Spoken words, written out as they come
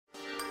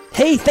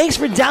Hey, thanks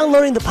for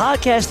downloading the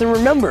podcast, and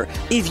remember,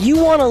 if you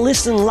want to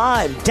listen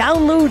live,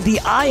 download the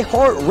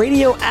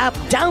iHeartRadio app,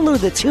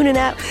 download the TuneIn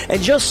app,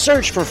 and just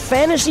search for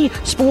Fantasy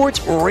Sports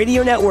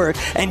Radio Network,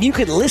 and you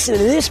can listen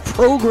to this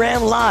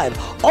program live.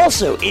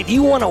 Also, if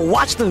you want to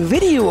watch the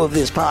video of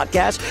this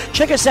podcast,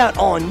 check us out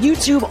on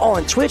YouTube,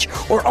 on Twitch,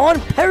 or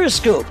on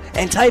Periscope,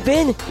 and type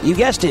in, you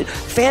guessed it,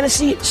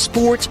 Fantasy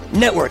Sports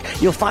Network.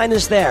 You'll find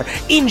us there.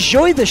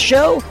 Enjoy the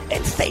show,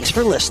 and thanks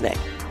for listening.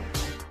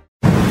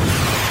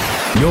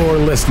 You're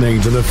listening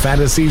to the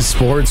Fantasy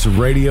Sports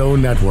Radio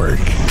Network.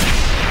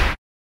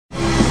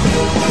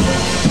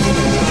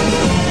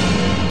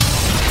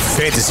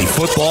 Fantasy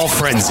Football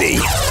Frenzy.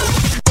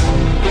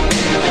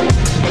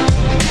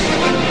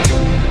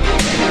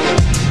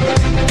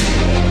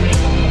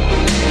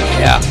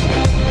 Yeah.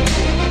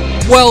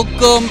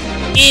 Welcome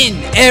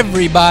in,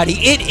 everybody.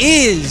 It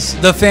is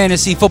the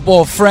Fantasy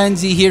Football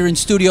Frenzy here in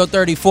Studio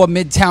 34,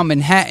 Midtown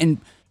Manhattan,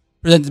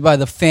 presented by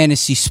the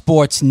Fantasy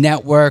Sports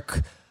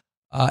Network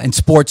and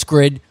Sports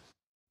Grid.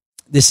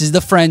 This is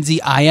the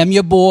Frenzy. I am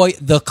your boy,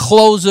 the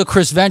closer,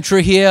 Chris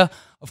Ventura here.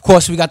 Of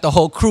course, we got the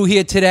whole crew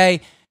here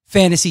today.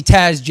 Fantasy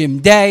Taz, Jim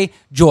Day,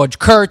 George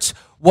Kurtz.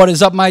 What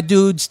is up, my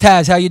dudes?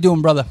 Taz, how you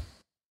doing, brother?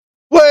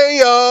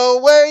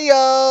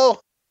 Wayo.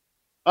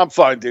 I'm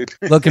fine, dude.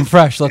 Looking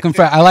fresh.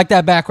 I like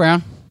that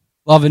background.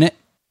 Loving it.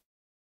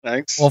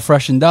 Thanks. All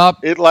freshened up.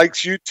 It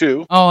likes you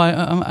too. Oh,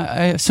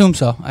 I assume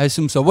so.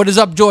 What is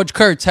up, George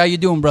Kurtz? How you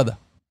doing, brother?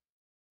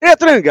 Good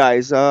afternoon,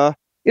 guys.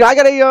 I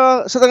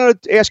got something I'm going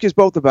to ask you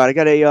both about. I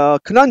got a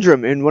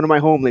conundrum in one of my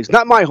home leagues.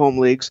 Not my home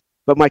leagues,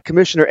 but my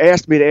commissioner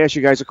asked me to ask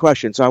you guys a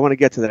question, so I want to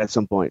get to that at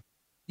some point.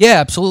 Yeah,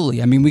 absolutely.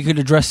 I mean, we could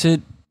address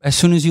it as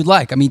soon as you'd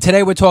like. I mean,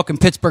 today we're talking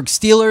Pittsburgh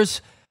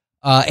Steelers,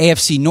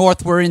 AFC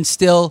North we're in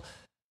still.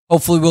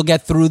 Hopefully we'll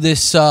get through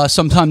this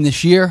sometime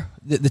this year,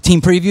 the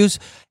team previews.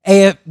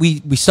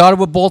 We started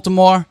with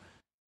Baltimore.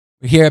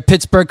 We're here at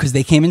Pittsburgh because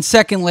they came in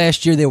second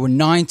last year. They were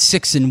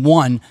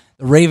 9-6-1.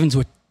 The Ravens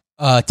were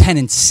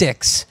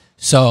 10-6.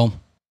 So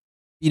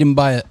beat them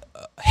by a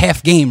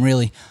half game,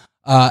 really.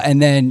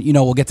 And then,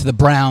 we'll get to the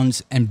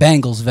Browns and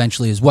Bengals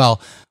eventually as well.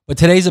 But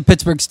today's a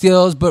Pittsburgh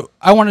Steelers. But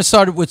I want to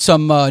start with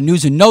some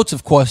news and notes,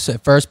 of course,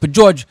 at first. But,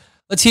 George,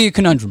 let's hear your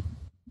conundrum.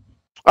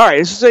 All right,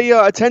 this is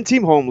a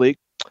 10-team home league.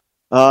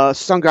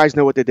 Some guys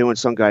know what they're doing,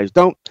 some guys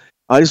don't.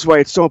 This is why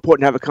it's so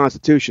important to have a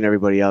constitution,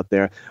 everybody out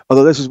there.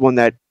 Although this is one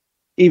that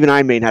even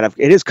I may not have.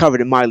 It is covered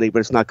in my league, but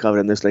it's not covered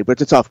in this league.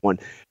 But it's a tough one.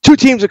 2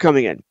 teams are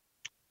coming in.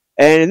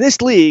 And in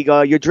this league,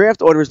 your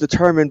draft order is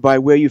determined by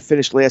where you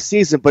finished last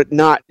season, but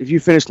not if you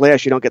finished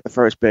last, you don't get the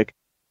first pick.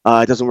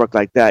 It doesn't work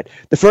like that.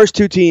 The first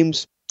 2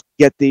 teams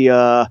get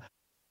the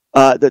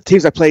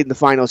teams that played in the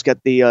finals get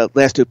the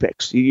last 2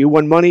 picks. You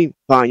won money,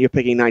 fine, you're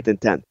picking 9th and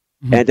 10th.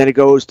 Mm-hmm. And then it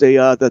goes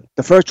the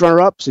first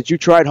runner-up. Since you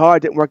tried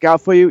hard, didn't work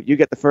out for you, you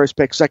get the first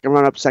pick, second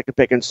runner-up, second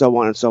pick, and so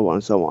on and so on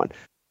and so on.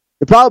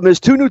 The problem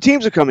is 2 new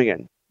teams are coming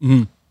in.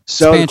 Mm-hmm.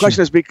 So the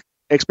question is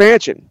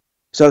expansion.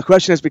 So the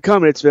question has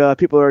become, and it's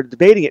people are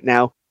debating it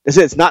now.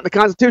 It's not in the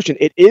Constitution.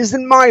 It is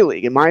in my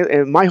league. In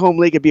my home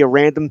league, it'd be a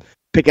random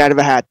pick out of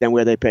a hat. Then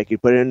where they pick, you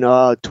put in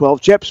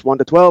 12 chips, 1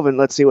 to 12, and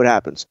let's see what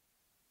happens.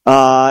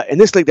 In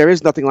this league, there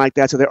is nothing like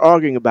that. So they're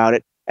arguing about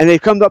it, and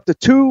they've come up to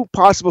 2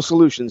 possible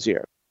solutions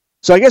here.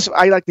 So I guess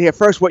I'd like to hear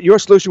first what your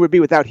solution would be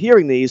without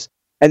hearing these,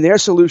 and their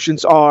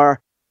solutions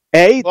are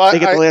they get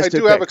the last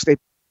 2 picks.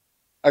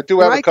 I do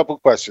have a couple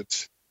of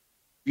questions.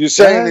 You're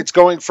saying it's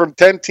going from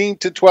 10-team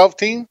to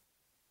 12-team?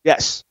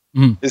 Yes.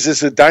 Mm. Is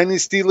this a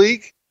dynasty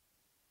league?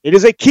 It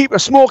is a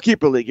small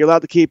keeper league. You're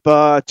allowed to keep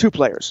 2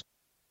 players.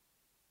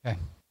 Okay.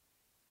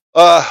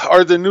 What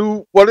are the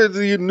new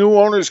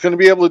owners going to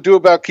be able to do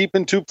about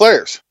keeping 2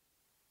 players?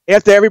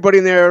 After everybody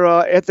in their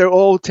after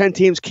all 10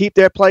 teams keep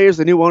their players,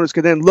 the new owners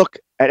can then look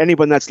at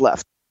anyone that's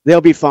left.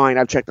 They'll be fine.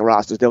 I've checked the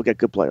rosters. They'll get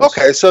good players.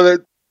 Okay, so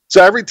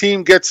every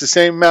team gets the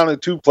same amount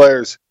of 2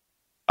 players.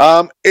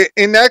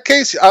 In that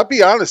case, I'll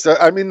be honest.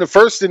 I mean, the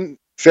first and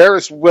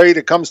fairest way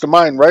that comes to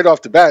mind right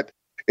off the bat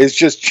is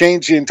just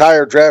change the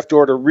entire draft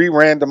order,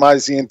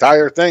 re-randomize the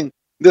entire thing.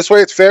 This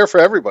way, it's fair for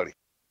everybody.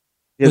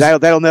 Yeah,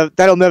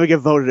 that'll never get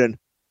voted in.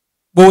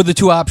 What were the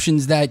 2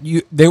 options that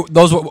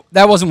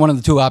that wasn't one of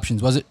the 2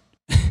 options, was it?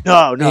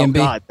 No,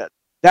 God,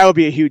 that would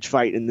be a huge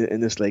fight in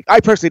this league.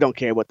 I personally don't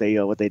care what they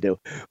do,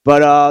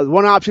 but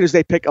one option is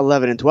they pick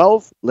 11 and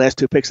 12, last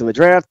 2 picks of the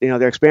draft.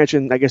 Their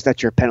expansion. I guess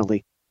that's your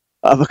penalty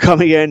of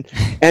coming in.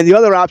 And the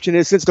other option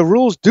is, since the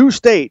rules do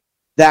state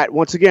that,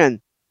 once again,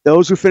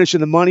 those who finish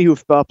in the money,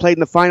 who've played in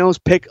the finals,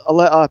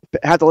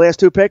 have the last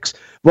 2 picks.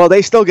 Well,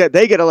 they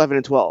get 11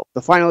 and 12,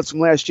 the finalists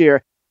from last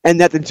year, and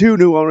that the 2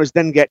 new owners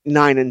then get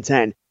 9 and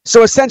 10.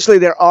 So essentially,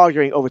 they're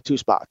arguing over 2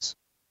 spots.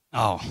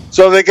 Oh,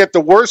 so they get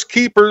the worst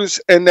keepers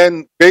and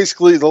then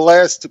basically the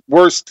last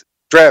worst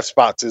draft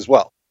spots as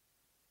well.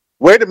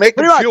 Way to make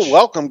them feel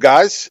welcome,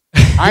 guys.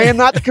 I am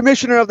not the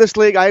commissioner of this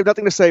league. I have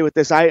nothing to say with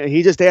this.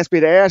 He just asked me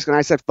to ask, and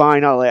I said,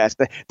 fine, I'll ask.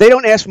 They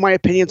don't ask for my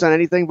opinions on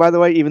anything, by the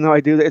way, even though I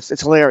do. It's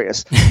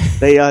hilarious.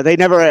 They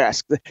never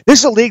ask. This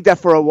is a league that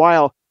for a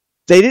while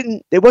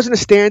It wasn't a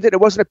standard. It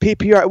wasn't a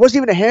PPR. It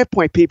wasn't even a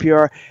half-point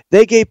PPR.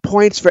 They gave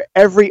points for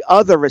every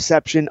other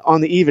reception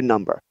on the even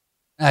number.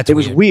 It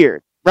was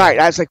weird. Right.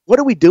 I was like, what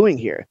are we doing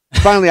here?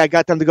 Finally, I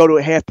got them to go to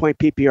a half-point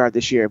PPR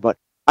this year, but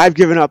I've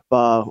given up.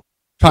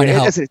 Trying to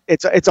help.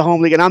 It's a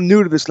home league, and I'm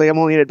new to this league. I'm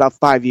only in it about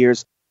 5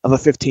 years of a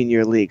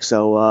 15-year league.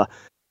 So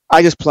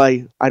I just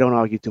play. I don't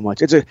argue too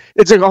much. It's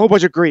a whole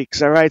bunch of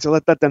Greeks, all right? So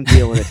let them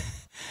deal with it.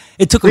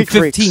 It took them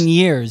 15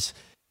 years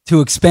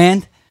to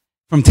expand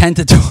from 10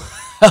 to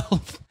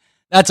 12.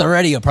 That's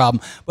already a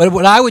problem. But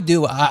what I would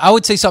do, I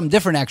would say something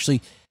different,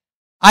 actually.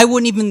 I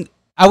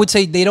would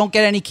say they don't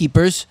get any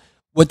keepers.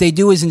 What they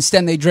do is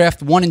instead they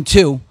draft 1 and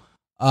 2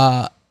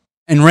 and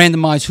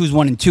randomize who's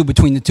 1 and 2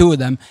 between the two of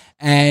them.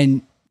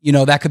 And,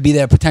 that could be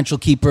their potential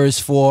keepers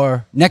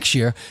for next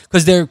year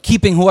because they're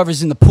keeping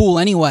whoever's in the pool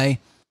anyway.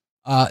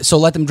 So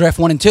let them draft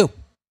 1 and 2.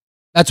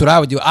 That's what I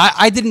would do.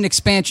 I did an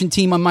expansion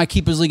team on my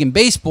Keepers League in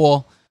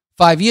baseball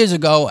 5 years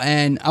ago,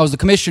 and I was the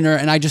commissioner,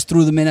 and I just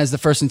threw them in as the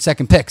first and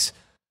second picks.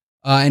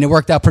 And it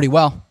worked out pretty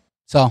well.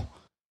 So,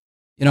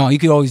 you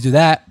could always do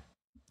that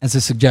as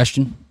a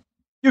suggestion.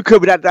 You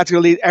could, but that's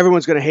going to lead.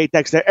 Everyone's going to hate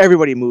that because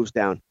everybody moves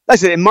down. Like I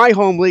said, in my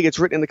home league, it's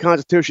written in the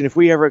Constitution, if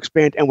we ever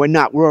expand, and we're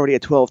already a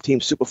 12-team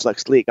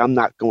Superflex league. I'm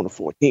not going to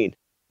 14.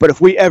 But if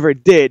we ever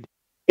did,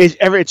 it's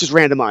just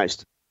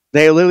randomized.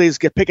 They literally just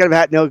get picked out of a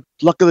hat, and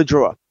luck of the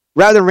draw.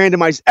 Rather than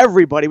randomize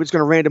everybody, we're just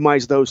going to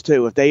randomize those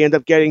two. If they end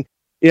up getting,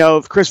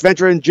 if Chris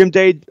Ventura and Jim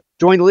Day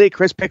join the league,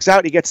 Chris picks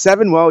out, he gets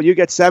 7, well, you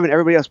get 7,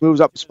 everybody else moves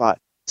up a spot.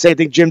 Same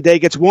thing, Jim Day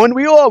gets 1,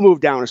 we all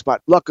move down a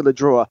spot. Luck of the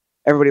draw.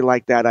 Everybody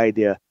liked that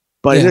idea.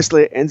 But in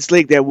this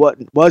league, there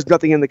was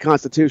nothing in the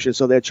Constitution,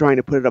 so they're trying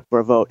to put it up for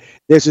a vote.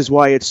 This is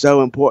why it's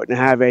so important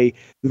to have a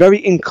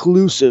very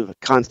inclusive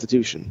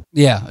Constitution.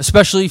 Yeah,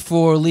 especially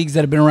for leagues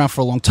that have been around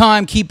for a long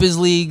time, keepers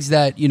leagues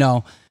that,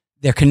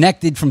 they're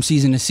connected from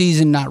season to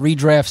season, not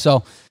redraft.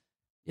 So,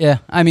 yeah,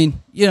 I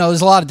mean,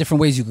 there's a lot of different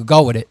ways you could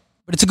go with it.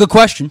 But it's a good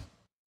question.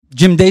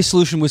 Jim Day's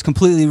solution was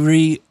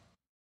completely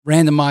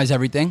randomize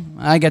everything.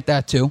 I get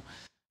that, too.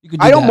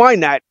 I don't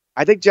mind that.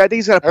 I think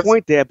he's got a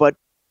point there, but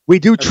we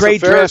do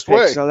trade draft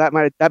picks, so that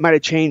might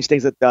have changed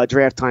things at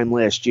draft time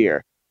last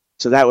year.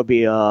 So that would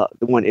be the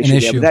one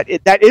issue there.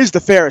 But that is the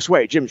fairest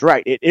way. Jim's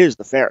right. It is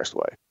the fairest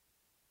way.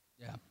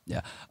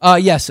 Yeah.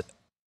 Yes.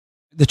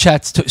 The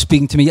chat's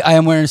speaking to me. I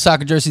am wearing a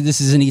soccer jersey.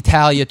 This is an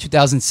Italia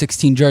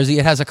 2016 jersey.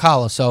 It has a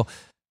collar, so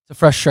it's a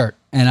fresh shirt,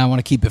 and I want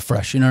to keep it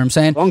fresh. You know what I'm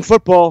saying? Wrong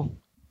football.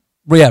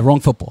 Yeah,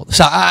 wrong football.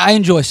 So I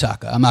enjoy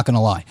soccer. I'm not going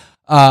to lie.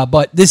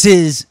 But this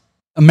is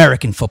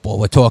American football.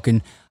 We're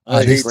talking.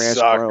 I hate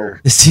soccer.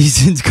 The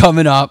season's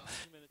coming up.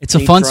 It's a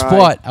fun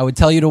sport. I would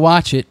tell you to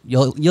watch it.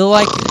 You'll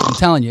like it. I'm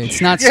telling you, it's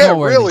not yeah,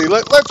 so really.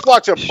 Let's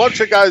watch a bunch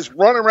of guys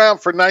run around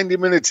for 90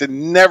 minutes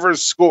and never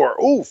score.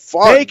 Ooh,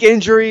 fun. Fake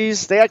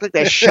injuries. They act like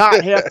they're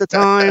shot half the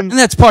time. And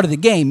that's part of the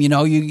game. You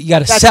got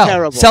to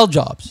sell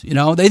jobs. They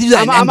do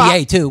that in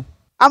NBA too.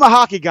 I'm a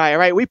hockey guy, all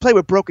right? We play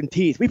with broken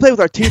teeth. We play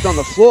with our teeth on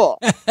the floor,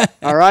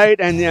 all right?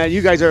 And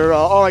you guys are,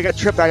 I got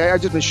tripped. I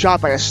just been shot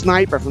by a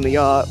sniper from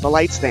the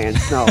light stand.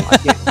 No, I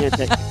can't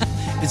take it.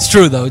 It's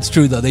true, though.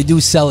 They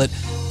do sell it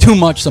too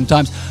much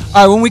sometimes.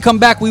 All right, when we come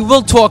back, we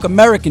will talk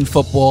American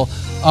football,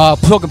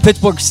 talking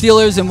Pittsburgh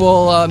Steelers, and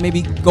we'll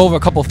maybe go over a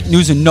couple of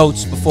news and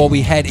notes before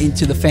we head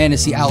into the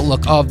fantasy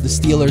outlook of the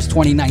Steelers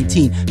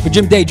 2019. For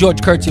Jim Day,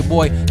 George Kurtz, your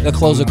boy, the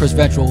closer, Chris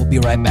Ventura, will be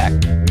right back.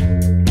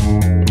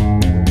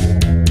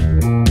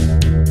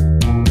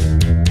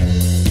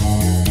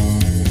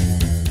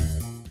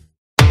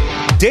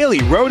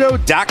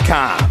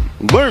 DailyRoto.com.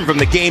 Learn from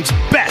the game's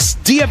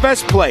best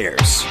DFS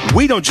players.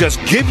 We don't just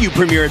give you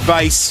premier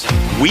advice,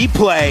 we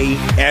play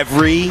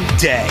every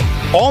day.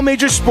 All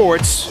major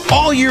sports,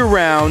 all year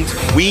round,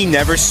 we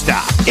never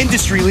stop.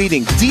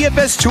 Industry-leading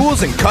DFS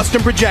tools and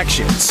custom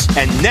projections.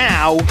 And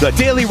now, the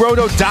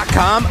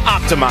DailyRoto.com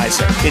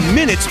Optimizer. In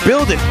minutes,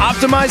 build and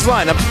optimize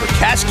lineups for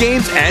cash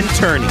games and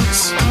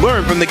tourneys.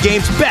 Learn from the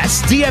game's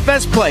best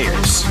DFS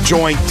players.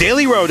 Join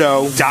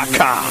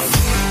DailyRoto.com.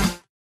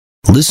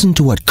 Listen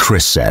to what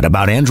Chris said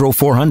about Andro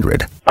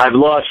 400. I've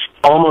lost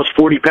almost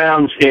 40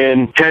 pounds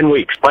in 10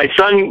 weeks. My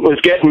son was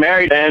getting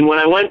married, and when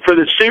I went for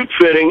the suit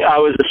fitting, I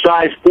was a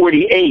size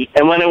 48.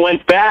 And when I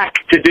went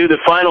back to do the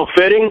final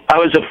fitting, I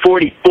was a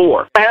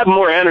 44. I have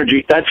more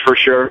energy, that's for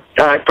sure.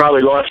 I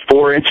probably lost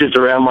 4 inches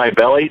around my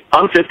belly.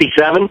 I'm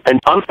 57, and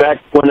I'm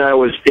back when I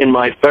was in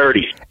my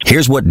 30s.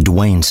 Here's what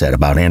Dwayne said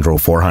about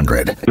Andro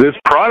 400. This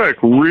product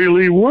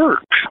really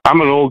works.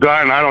 I'm an old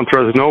guy, and I don't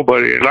trust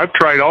nobody. And I've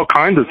tried all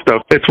kinds of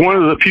stuff. It's one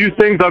of the few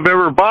things I've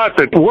ever bought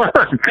that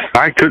works.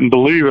 I couldn't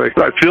believe it.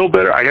 I feel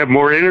better. I have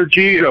more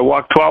energy. I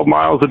walk 12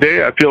 miles a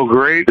day. I feel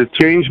great. It's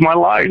changed my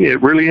life.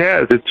 It really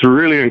has. It's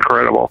really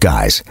incredible.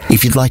 Guys,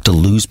 if you'd like to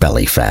lose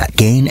belly fat,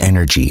 gain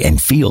energy,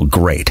 and feel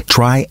great,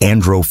 try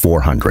Andro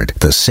 400,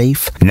 the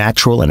safe,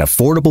 natural, and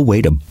affordable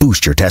way to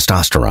boost your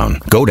testosterone.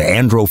 Go to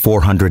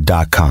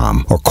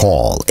andro400.com or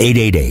call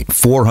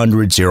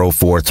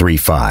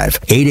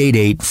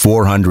 888-400-0435.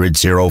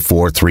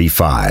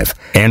 888-400-0435.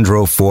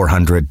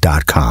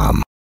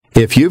 andro400.com.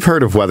 If you've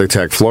heard of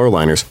WeatherTech floor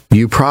liners,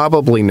 you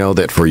probably know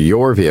that for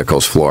your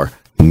vehicle's floor,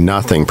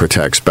 nothing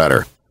protects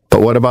better.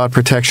 But what about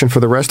protection for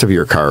the rest of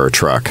your car or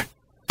truck?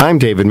 I'm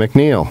David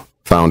McNeil,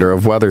 founder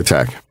of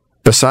WeatherTech.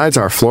 Besides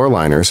our floor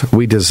liners,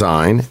 we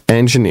design,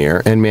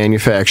 engineer, and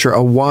manufacture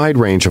a wide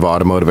range of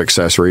automotive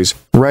accessories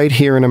right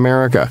here in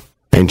America.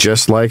 And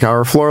just like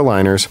our floor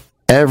liners,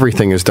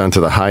 everything is done to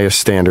the highest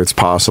standards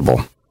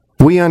possible.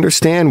 We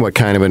understand what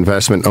kind of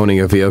investment owning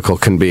a vehicle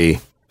can be,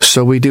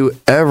 so we do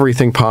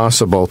everything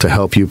possible to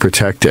help you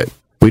protect it.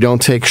 We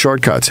don't take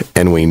shortcuts,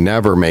 and we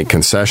never make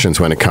concessions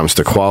when it comes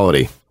to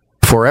quality.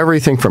 For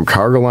everything from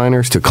cargo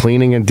liners to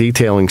cleaning and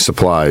detailing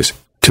supplies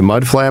to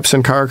mud flaps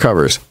and car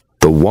covers,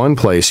 the one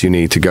place you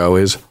need to go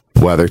is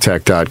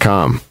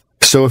WeatherTech.com.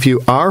 So if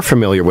you are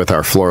familiar with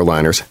our floor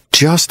liners,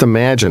 just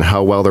imagine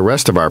how well the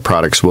rest of our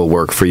products will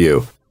work for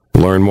you.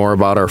 Learn more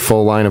about our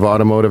full line of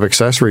automotive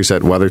accessories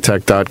at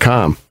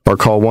WeatherTech.com or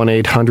call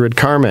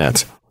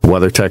 1-800-CarMats.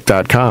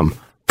 WeatherTech.com.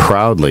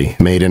 Proudly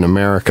made in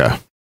America.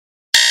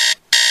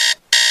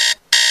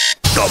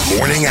 The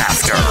morning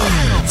after.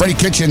 Freddie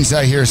Kitchens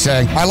here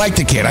saying, I like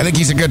the kid. I think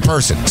he's a good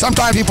person.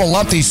 Sometimes people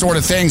lump these sort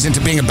of things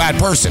into being a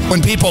bad person.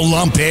 When people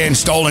lump in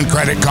stolen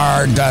credit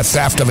card,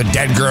 theft of a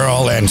dead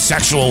girl, and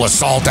sexual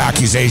assault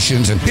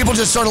accusations, and people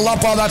just sort of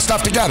lump all that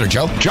stuff together,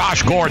 Joe.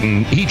 Josh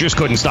Gordon, he just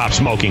couldn't stop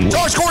smoking.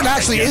 Josh Gordon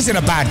actually isn't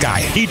a bad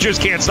guy. He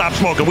just can't stop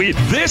smoking weed.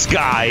 This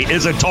guy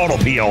is a total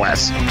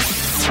POS.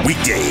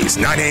 Weekdays,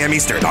 9 a.m.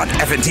 Eastern on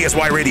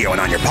FNTSY Radio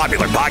and on your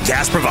popular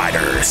podcast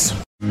providers.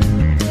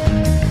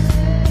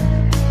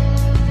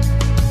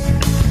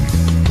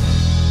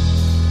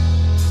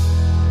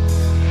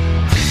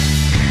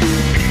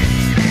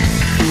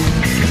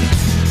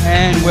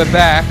 And we're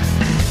back.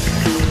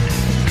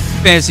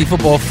 Fantasy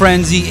Football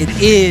Frenzy. It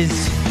is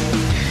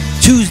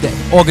Tuesday,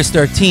 August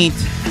 13th.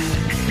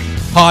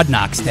 Hard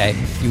Knocks Day,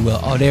 if you will.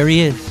 Oh, there he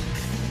is.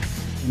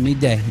 Jimmy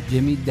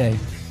Day.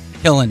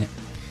 Killing it.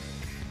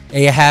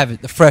 There you have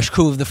it. The fresh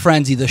crew of the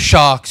Frenzy, the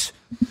Sharks.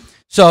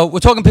 So we're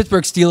talking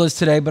Pittsburgh Steelers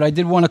today, but I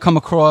did want to come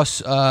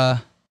across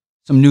some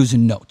news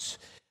and notes.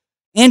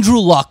 Andrew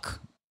Luck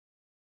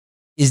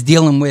is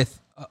dealing with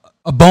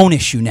a bone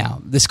issue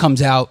now. This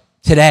comes out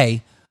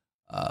today.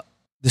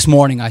 This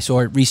morning I saw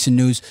it, recent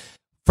news.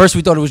 First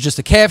we thought it was just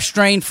a calf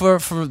strain for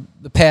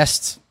the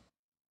past,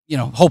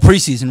 whole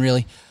preseason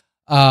really,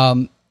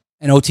 and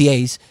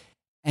OTAs.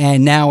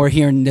 And now we're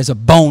hearing there's a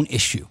bone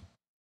issue.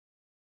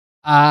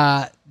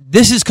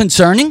 This is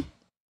concerning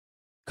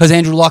because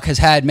Andrew Luck has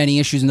had many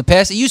issues in the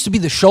past. It used to be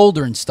the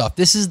shoulder and stuff.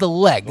 This is the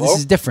leg. This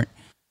is different.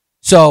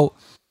 So,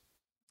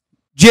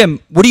 Jim,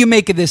 what do you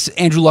make of this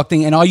Andrew Luck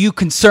thing? And are you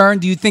concerned?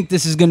 Do you think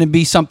this is going to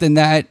be something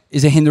that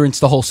is a hindrance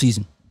the whole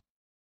season?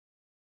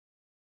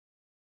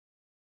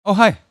 Oh,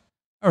 hi.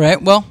 All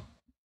right, well,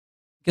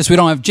 guess we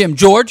don't have Jim.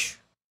 George?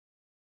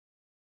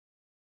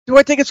 Do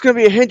I think it's going to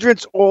be a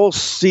hindrance all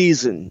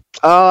season?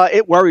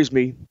 It worries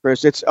me,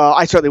 Chris.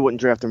 I certainly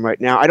wouldn't draft him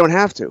right now. I don't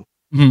have to.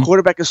 Mm-hmm.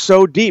 Quarterback is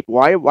so deep.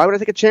 Why would I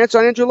take a chance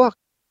on Andrew Luck?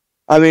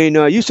 I mean,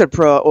 you said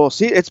all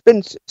season. It's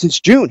been since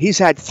June. He's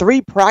had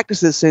 3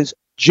 practices since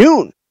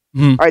June.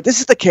 Mm-hmm. All right, this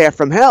is the calf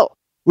from hell.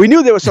 We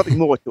knew there was something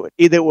more to it.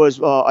 Either it was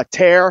a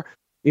tear,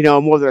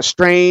 more than a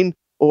strain,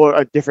 or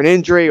a different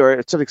injury,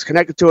 or something's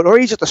connected to it, or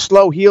he's just a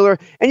slow healer.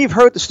 And you've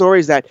heard the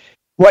stories that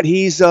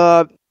he's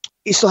still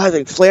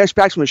having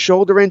flashbacks from his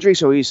shoulder injury,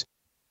 so he's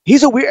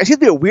to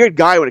be a weird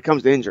guy when it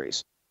comes to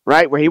injuries,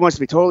 right? Where he wants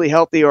to be totally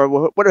healthy, or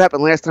what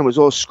happened last time was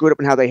all screwed up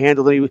in how they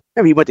handled it.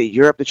 Remember, he went to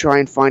Europe to try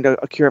and find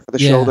a cure for the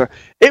shoulder.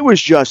 It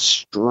was just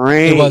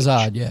strange. It was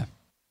odd, yeah.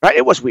 Right?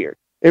 It was weird.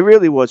 It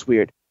really was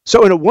weird.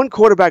 So in a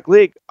 1-quarterback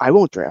league, I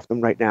won't draft him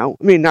right now.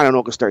 I mean, not on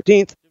August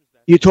 13th.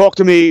 You talk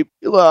to me,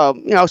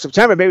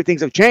 September, maybe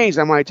things have changed.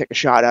 I might take a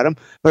shot at him.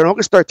 But on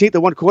August 13th, the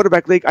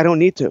 1-quarterback league, I don't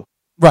need to.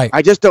 Right.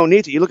 I just don't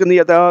need to. You look in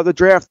the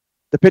draft,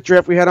 the pit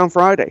draft we had on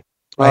Friday.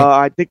 Right.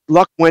 I think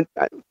Luck went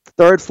 3rd,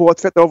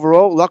 4th, 5th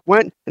overall. Luck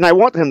went, and I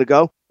wanted him to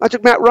go. I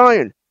took Matt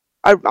Ryan.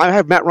 I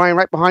have Matt Ryan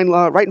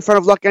right in front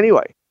of Luck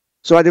anyway.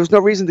 So there was no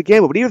reason to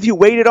gamble. But even if you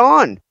waited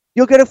on,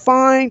 you'll get a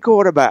fine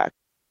quarterback.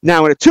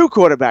 Now, in a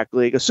 2-quarterback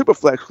league, a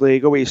superflex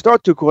league, or where you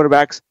start 2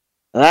 quarterbacks,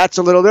 that's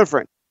a little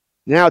different.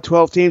 Now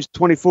 12 teams,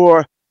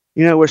 24.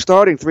 We're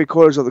starting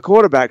 3/4 of the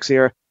quarterbacks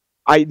here.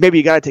 Maybe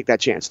you got to take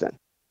that chance then.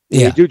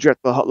 Yeah. You do draft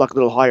Luck a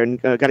little higher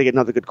and got to get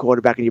another good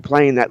quarterback, and you're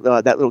playing that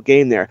little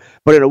game there.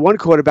 But in a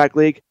 1-quarterback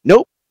league,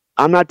 nope,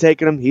 I'm not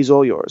taking him. He's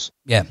all yours.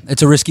 Yeah,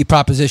 it's a risky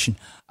proposition.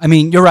 I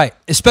mean, you're right,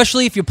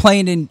 especially if you're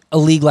playing in a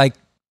league like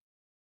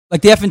the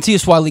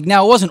FNTSY league.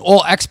 Now, it wasn't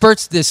all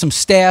experts. There's some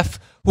staff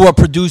who are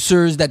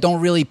producers that don't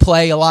really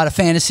play a lot of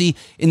fantasy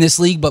in this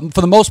league, but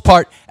for the most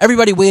part,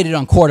 everybody waited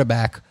on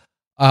quarterback.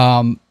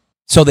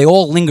 So they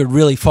all lingered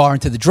really far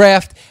into the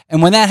draft.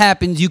 And when that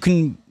happens, you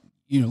can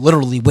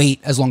literally wait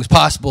as long as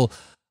possible.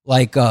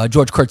 Like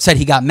George Kurtz said,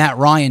 he got Matt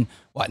Ryan,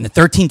 in the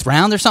 13th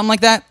round or something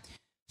like that?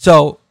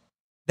 So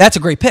that's a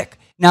great pick.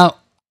 Now,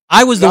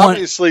 I was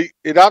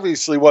It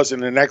obviously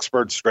wasn't an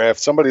expert's draft.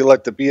 Somebody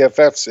let the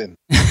BFFs in.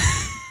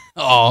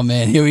 Oh,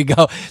 man, here we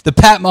go. The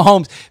Pat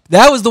Mahomes.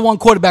 That was the one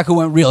quarterback who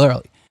went real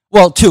early.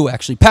 Well, 2,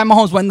 actually. Pat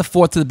Mahomes went in the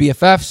 4th to the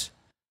BFFs,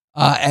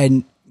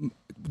 and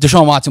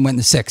Deshaun Watson went in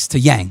the 6th to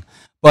Yang.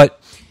 But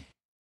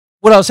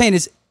what I was saying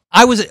is,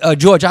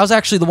 George, I was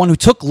actually the one who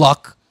took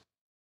Luck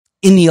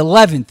in the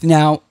 11th.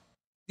 Now,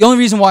 the only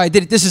reason why I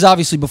did it, this is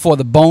obviously before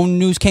the bone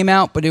news came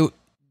out, but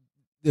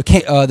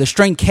the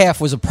strained calf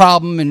was a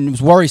problem and it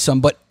was worrisome.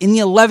 But in the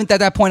 11th, at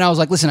that point, I was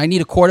like, listen, I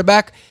need a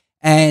quarterback.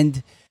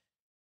 And,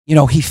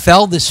 he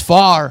fell this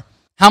far.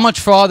 How much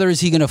farther is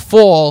he going to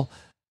fall?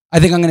 I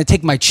think I'm going to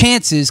take my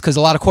chances because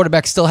a lot of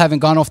quarterbacks still haven't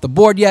gone off the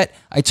board yet.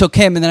 I took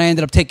him, and then I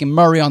ended up taking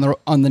Murray on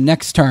the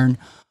next turn.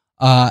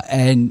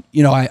 I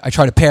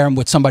try to pair him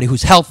with somebody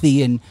who's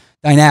healthy and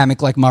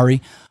dynamic like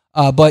Murray.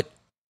 But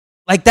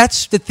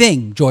that's the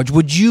thing, George.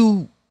 Would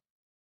you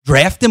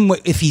draft him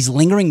if he's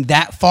lingering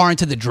that far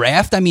into the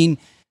draft? I mean,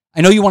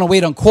 I know you want to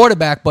wait on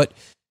quarterback, but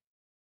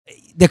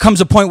there comes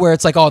a point where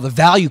it's like, the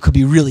value could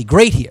be really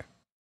great here.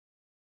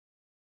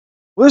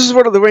 Well, this is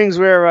one of the rings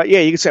where,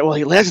 you can say, well,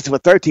 he lasted to the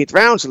 13th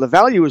round, so the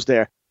value was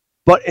there.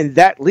 But in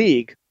that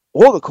league,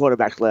 all the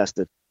quarterbacks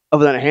lasted,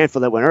 other than a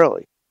handful that went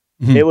early.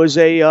 Mm-hmm. It was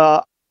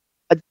a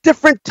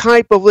different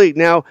type of league.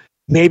 Now,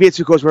 maybe it's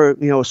because we're,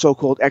 a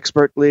so-called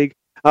expert league.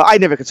 I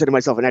never consider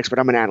myself an expert.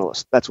 I'm an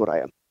analyst. That's what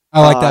I am.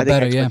 I like that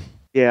better, yeah.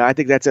 Yeah, I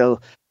think that's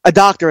a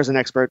doctor is an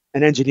expert,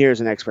 an engineer is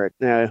an expert.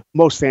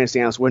 Most fantasy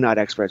analysts, we're not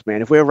experts,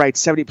 man. If we're right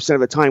 70% of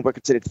the time, we're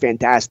considered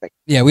fantastic.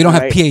 Yeah, we don't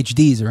have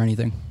PhDs or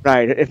anything.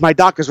 Right. If my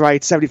doctor's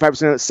right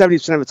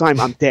 70% of the time,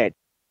 I'm dead.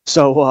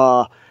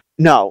 So,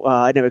 no,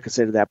 I never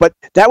considered that. But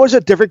that was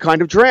a different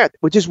kind of draft,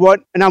 which is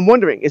and I'm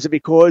wondering, is it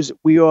because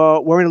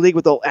we're in a league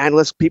with the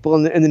analysts, people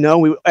in the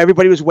know,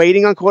 everybody was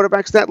waiting on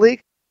quarterbacks that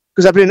league?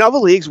 Because I've been in other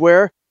leagues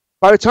where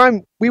by the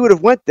time we would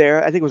have went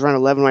there, I think it was around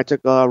 11 when I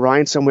took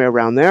Ryan, somewhere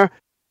around there,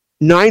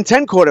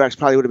 9-10 quarterbacks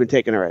probably would have been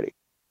taken already.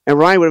 And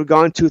Ryan would have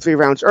gone 2-3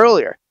 rounds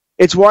earlier.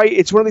 It's one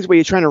of these where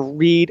you're trying to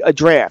read a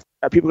draft.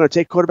 Are people going to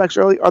take quarterbacks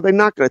early? Or are they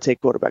not going to take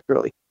quarterback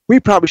early? We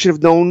probably should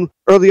have known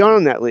early on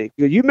in that league.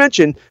 You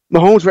mentioned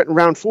Mahomes went in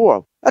round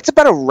 4. That's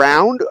about a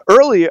round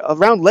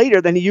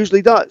later than he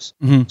usually does.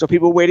 Mm-hmm. So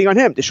people were waiting on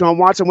him. Deshaun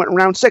Watson went in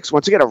round 6.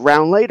 Once again, a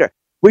round later.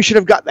 We should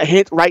have got the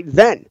hint right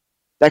then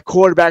that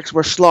quarterbacks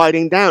were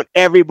sliding down.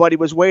 Everybody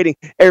was waiting.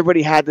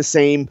 Everybody had the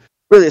same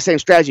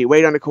strategy.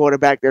 Wait on the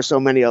quarterback. There's so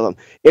many of them.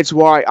 It's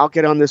why I'll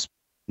get on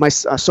my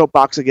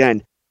soapbox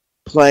again.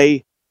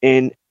 Play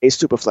in a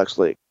Superflex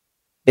league.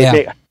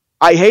 Yeah.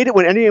 I hate it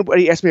when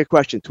anybody asks me a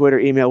question, Twitter,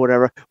 email,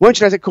 whatever. When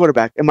should I take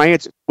quarterback? And my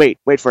answer, wait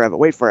forever.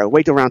 Wait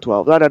till round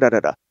 12.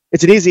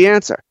 It's an easy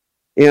answer.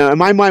 In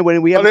my mind,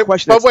 when we have a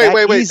question that's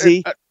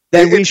easy,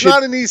 then we should. It's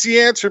not an easy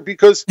answer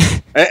because,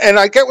 and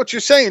I get what you're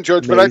saying,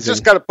 George, but I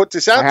just got to put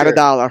this out there.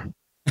 I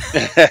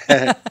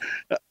had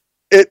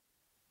 $1.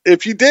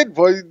 If you did,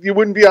 boy, you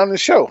wouldn't be on the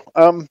show.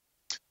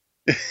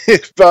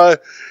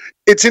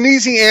 It's an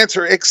easy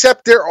answer,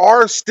 except there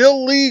are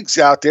still leagues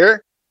out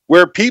there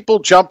where people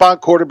jump on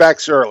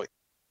quarterbacks early.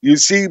 You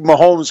see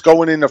Mahomes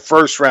going in the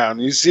first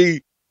round. You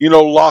see,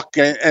 Luck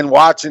and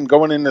Watson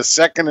going in the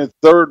second and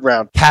third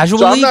round.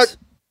 Casual leagues?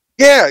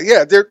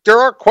 Yeah. There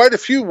are quite a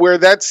few where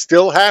that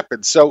still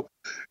happens. So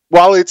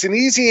while it's an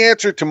easy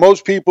answer to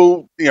most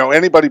people,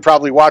 anybody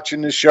probably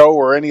watching this show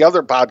or any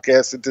other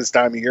podcast at this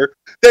time of year,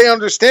 they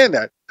understand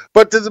that.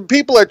 But to the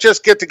people that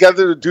just get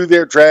together to do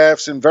their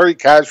drafts and very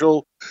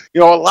casual, a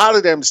lot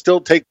of them still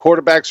take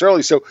quarterbacks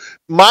early. So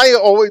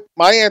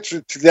my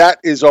answer to that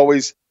is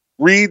always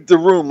read the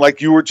room, like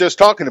you were just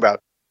talking about.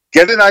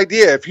 Get an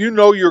idea. If you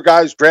know your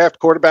guys draft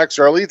quarterbacks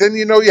early, then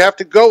you have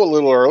to go a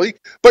little early,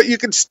 but you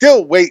can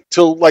still wait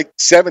till like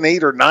 7,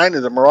 8, or 9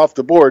 of them are off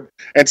the board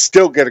and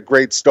still get a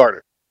great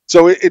starter.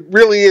 So it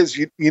really is.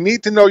 You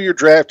need to know your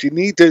draft. You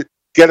need to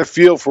get a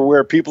feel for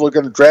where people are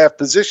going to draft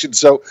positions.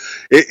 So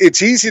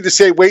it's easy to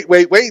say, wait.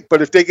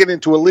 But if they get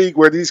into a league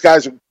where these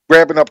guys are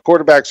grabbing up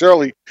quarterbacks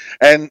early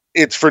and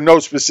it's for no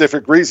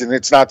specific reason,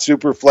 it's not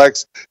super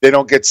flex, they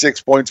don't get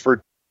 6 points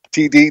for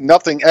TD,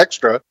 nothing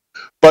extra,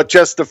 but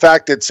just the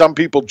fact that some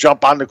people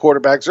jump on the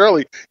quarterbacks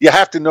early, you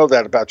have to know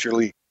that about your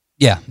league.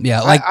 Yeah.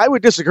 I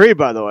would disagree,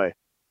 by the way.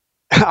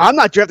 I'm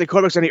not drafting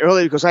quarterbacks any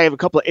earlier because I have a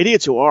couple of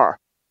idiots who are.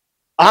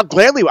 I'll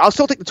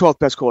still take the 12th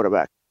best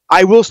quarterback.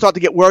 I will start to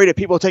get worried if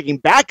people are taking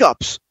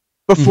backups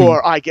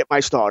before I get my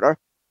starter.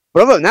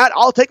 But other than that,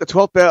 I'll take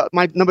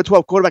my number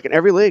 12 quarterback in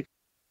every league.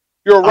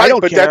 You're right,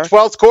 but that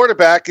 12th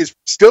quarterback is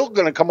still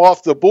going to come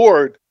off the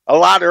board a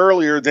lot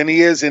earlier than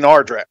he is in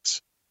our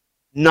drafts.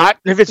 Not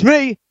if it's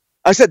me.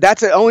 I said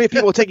that's only if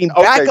people are taking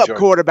backup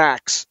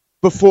quarterbacks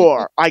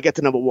before I get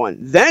to number 1.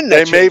 Then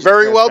they may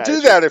very well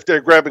do that if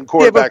they're grabbing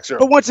quarterbacks early.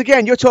 But once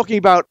again, you're talking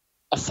about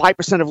a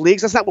 5% of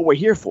leagues. That's not what we're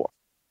here for.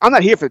 I'm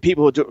not here for the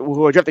people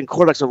who are drafting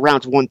quarterbacks in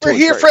rounds 1, 2, We're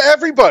here for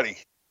everybody.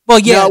 Well,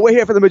 yeah. No, we're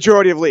here for the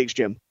majority of leagues,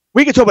 Jim.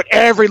 We can talk about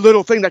every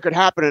little thing that could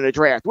happen in a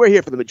draft. We're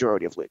here for the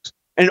majority of leagues.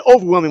 An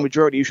overwhelming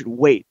majority, you should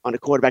wait on a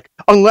quarterback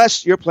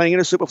unless you're playing in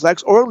a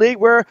Superflex or a league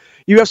where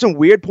you have some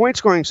weird point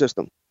scoring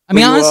system. I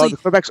mean, honestly, the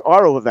quarterbacks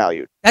are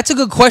overvalued. That's a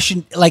good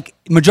question. Like,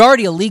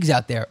 majority of leagues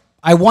out there,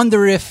 I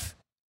wonder if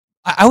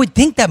I would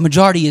think that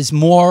majority is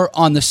more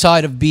on the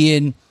side of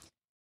being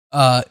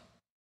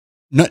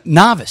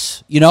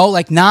novice.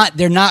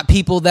 They're not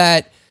people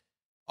that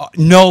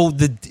know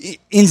the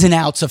ins and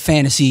outs of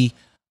fantasy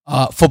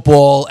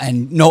football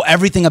and know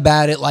everything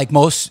about it like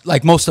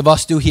most of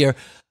us do here.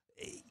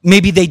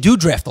 Maybe they do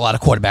draft a lot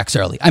of quarterbacks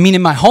early. I mean,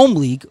 in my home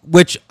league,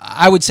 which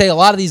I would say a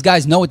lot of these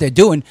guys know what they're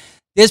doing,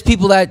 there's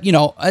people that,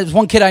 there's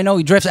one kid I know,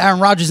 he drafts Aaron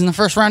Rodgers in the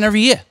first round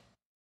every year.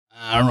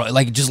 I don't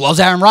know, just loves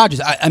Aaron Rodgers.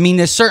 I mean,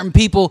 there's certain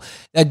people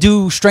that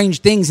do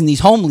strange things in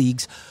these home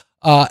leagues.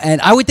 And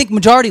I would think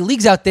majority of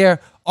leagues out there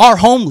are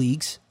home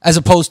leagues as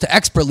opposed to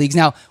expert leagues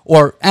now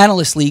or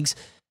analyst leagues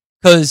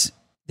because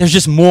there's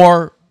just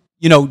more,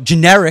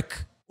 generic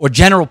or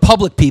general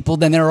public people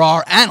than there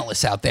are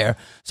analysts out there.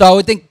 So I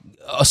would think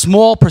a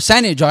small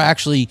percentage are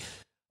actually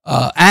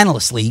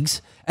analyst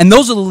leagues. And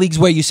those are the leagues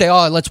where you say,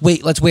 oh, let's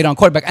wait on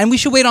quarterback. And we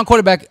should wait on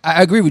quarterback.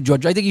 I agree with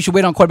George. I think you should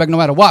wait on quarterback no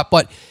matter what.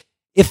 But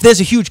if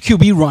there's a huge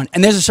QB run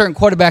and there's a certain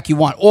quarterback you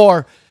want,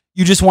 or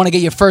you just want to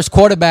get your first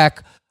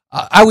quarterback,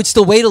 I would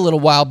still wait a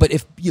little while. But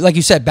if, like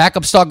you said,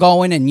 backups start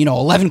going and,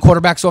 11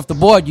 quarterbacks off the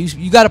board,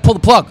 you got to pull the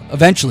plug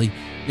eventually.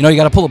 You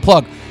got to pull the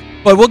plug.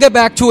 But we'll get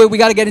back to it. We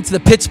got to get into the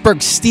Pittsburgh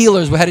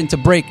Steelers. We're heading to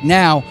break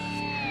now.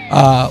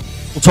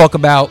 We'll talk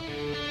about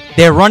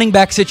their running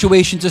back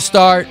situation to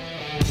start.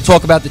 We'll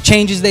talk about the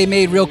changes they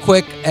made real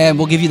quick, and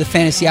we'll give you the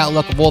fantasy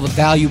outlook of all the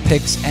value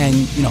picks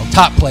and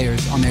top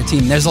players on their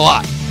team. There's a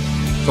lot.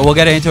 So we'll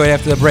get into it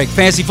after the break.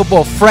 Fantasy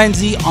Football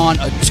Frenzy on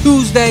a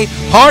Tuesday.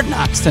 Hard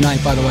Knocks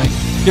tonight, by the way.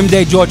 Jim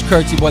Day, George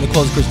Kurtz, boy, the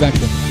closer, Chris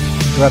Benjamin.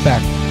 Be right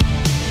back.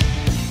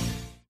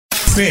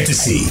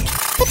 Fantasy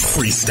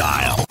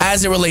Freestyle.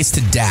 As it relates to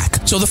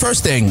Dak. So the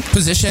first thing,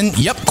 position,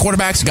 yep,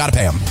 quarterbacks, gotta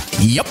pay them.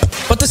 Yep.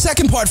 But the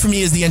second part for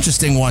me is the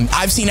interesting one.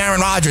 I've seen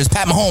Aaron Rodgers,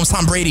 Pat Mahomes,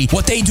 Tom Brady.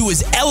 What they do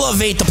is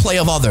elevate the play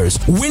of others,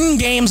 win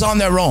games on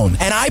their own.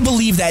 And I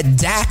believe that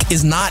Dak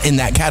is not in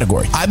that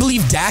category. I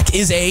believe Dak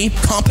is a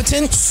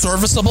competent,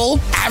 serviceable,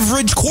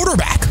 average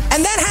quarterback.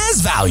 And that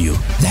has value.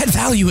 That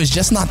value is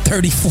just not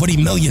 $30,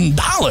 $40 million.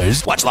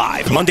 Watch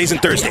live Mondays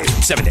and Thursdays,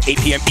 7 to 8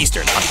 p.m.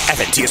 Eastern on the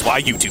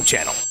FNTSY YouTube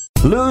channel.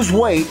 Lose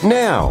weight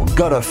now.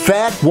 Go to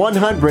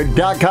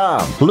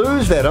fat100.com.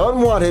 Lose that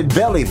unwanted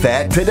belly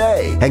fat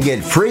today and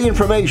get free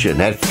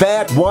information at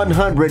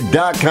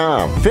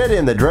fat100.com. Fit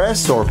in the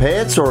dress or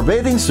pants or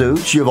bathing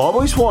suits you've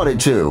always wanted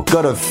to.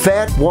 Go to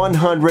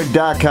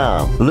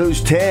fat100.com.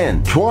 Lose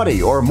 10,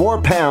 20, or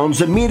more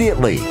pounds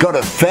immediately. Go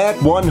to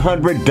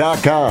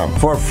fat100.com.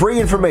 For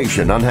free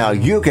information on how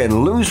you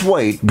can lose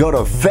weight, go to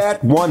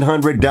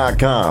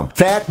fat100.com.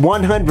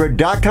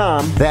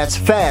 Fat100.com. That's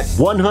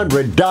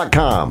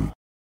fat100.com.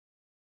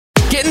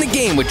 Get in the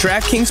game with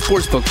DraftKings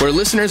Sportsbook, where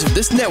listeners of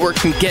this network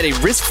can get a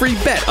risk-free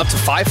bet up to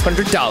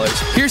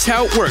 $500. Here's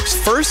how it works.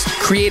 First,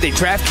 create a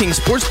DraftKings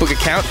Sportsbook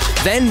account,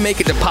 then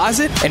make a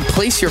deposit and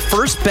place your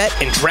first bet,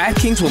 and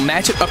DraftKings will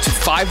match it up to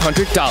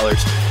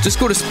 $500. Just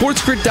go to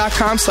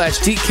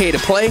sportsgrid.com/DK to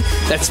play.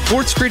 That's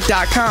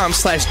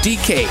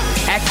sportsgrid.com/DK.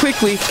 Act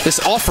quickly. This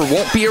offer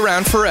won't be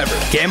around forever.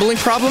 Gambling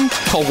problem?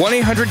 Call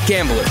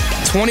 1-800-GAMBLER.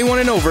 21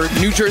 and over,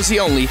 New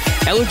Jersey only.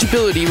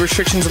 Eligibility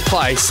restrictions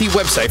apply. See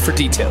website for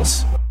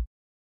details.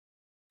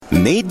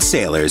 Maid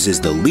Sailors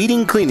is the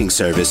leading cleaning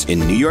service in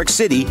New York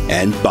City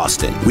and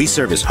Boston. We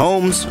service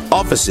homes,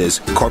 offices,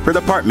 corporate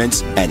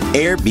apartments, and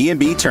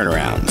Airbnb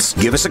turnarounds.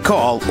 Give us a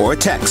call or a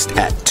text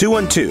at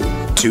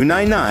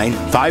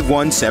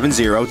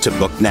 212-299-5170 to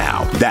book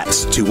now.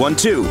 That's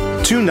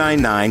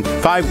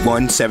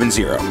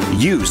 212-299-5170.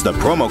 Use the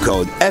promo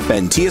code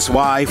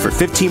FNTSY for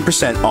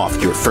 15%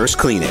 off your first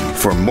cleaning.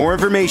 For more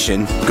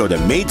information, go to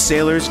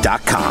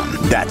maidsailors.com.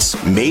 That's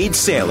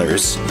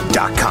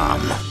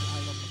maidsailors.com.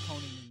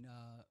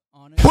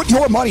 Put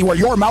your money where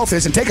your mouth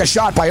is and take a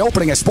shot by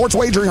opening a sports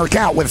wagering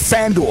account with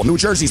FanDuel, New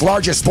Jersey's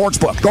largest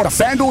sportsbook. Go to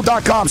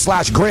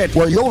FanDuel.com/grid,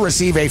 where you'll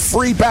receive a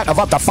free bet of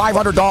up to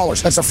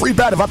 $500. That's a free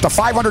bet of up to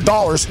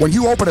 $500 when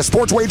you open a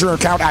sports wagering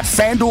account at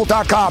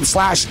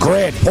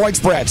FanDuel.com/grid. Point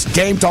spreads,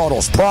 game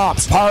totals,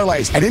 props,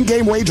 parlays, and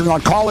in-game wagering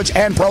on college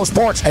and pro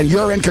sports, and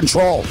you're in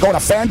control. Go to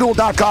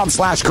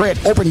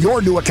FanDuel.com/grid. Open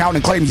your new account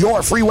and claim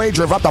your free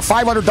wager of up to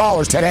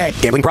 $500 today.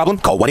 Gambling problem?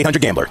 Call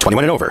 1-800-GAMBLER.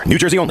 21 and over. New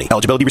Jersey only.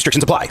 Eligibility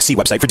restrictions apply. See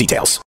website for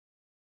details.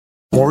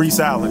 Maurice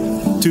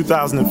Allen,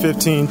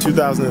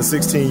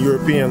 2015-2016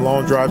 European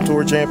Long Drive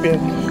Tour Champion,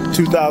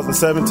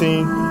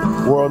 2017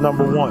 World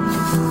Number 1.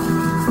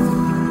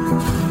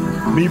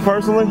 Me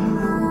personally,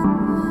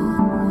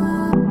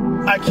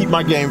 I keep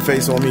my game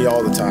face on me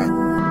all the time.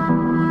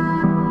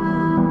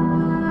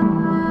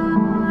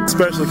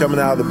 Especially coming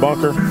out of the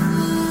bunker,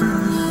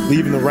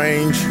 leaving the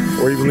range,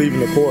 or even leaving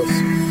the course.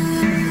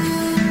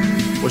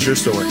 What's your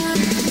story?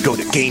 Go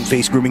to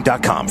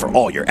GameFaceGrooming.com for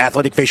all your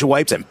athletic facial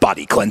wipes and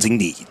body cleansing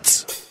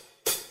needs.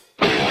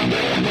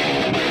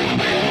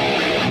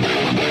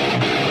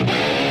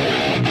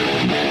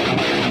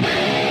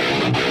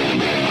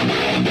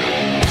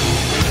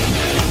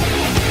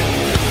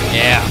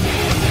 Yeah.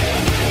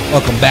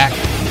 Welcome back.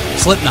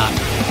 Slipknot.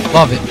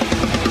 Love it.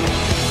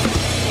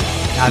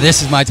 Now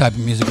this is my type of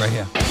music right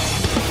here.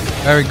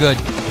 Very good.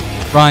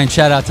 Brian,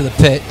 shout out to the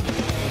pit.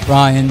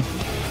 Brian,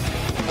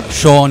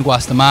 Sean,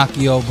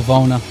 Guastamacchio,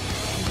 Bavona.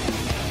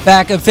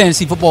 Back at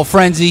Fantasy Football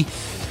Frenzy.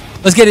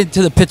 Let's get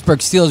into the Pittsburgh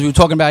Steelers. We were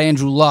talking about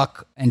Andrew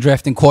Luck and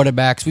drafting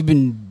quarterbacks. We've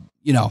been,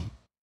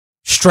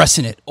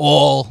 stressing it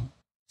all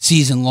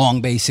season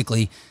long,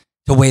 basically,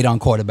 to wait on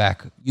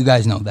quarterback. You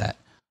guys know that.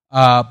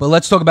 But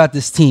let's talk about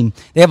this team.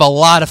 They have a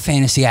lot of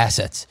fantasy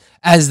assets,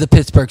 as the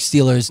Pittsburgh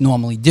Steelers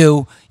normally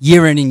do,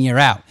 year in and year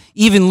out.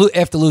 Even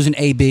after losing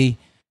AB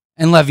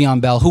and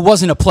Le'Veon Bell, who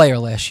wasn't a player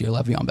last year,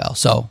 Le'Veon Bell.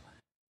 So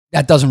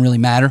that doesn't really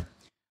matter.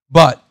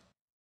 But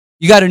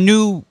you got a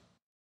new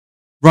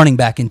running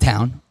back in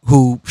town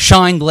who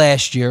shined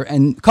last year,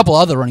 and a couple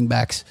other running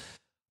backs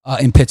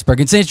in Pittsburgh.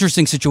 It's an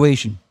interesting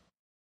situation,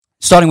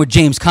 starting with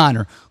James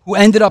Conner, who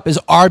ended up as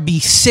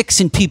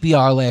RB6 in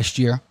PPR last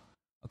year.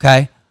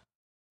 Okay?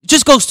 It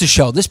just goes to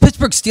show this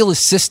Pittsburgh Steelers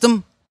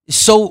system is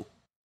so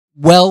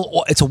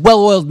it's a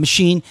well-oiled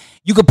machine.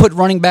 You could put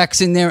running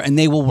backs in there and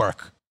they will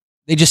work.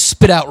 They just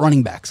spit out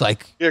running backs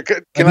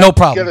no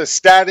problem. Get a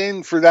stat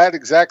in for that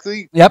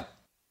exactly? Yep.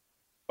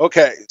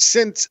 Okay,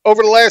 since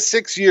over the last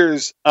 6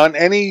 years, in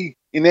any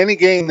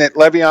game that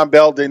Le'Veon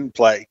Bell didn't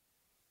play,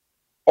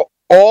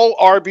 all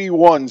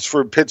RB1s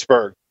for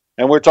Pittsburgh,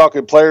 and we're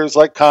talking players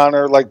like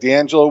Connor, like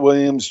D'Angelo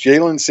Williams,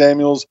 Jalen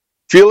Samuels,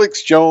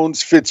 Felix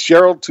Jones,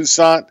 Fitzgerald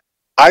Toussaint,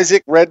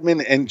 Isaac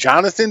Redman, and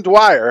Jonathan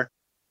Dwyer,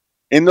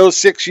 in those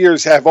 6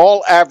 years have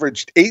all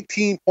averaged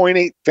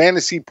 18.8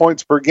 fantasy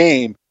points per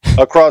game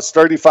across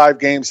 35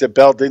 games that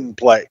Bell didn't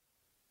play.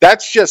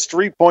 That's just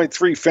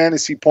 3.3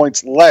 fantasy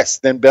points less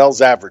than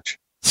Bell's average,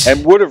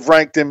 and would have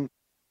ranked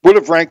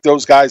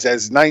those guys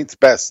as ninth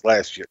best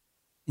last year.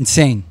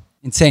 Insane.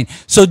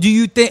 So do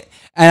you think,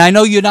 and I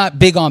know you're not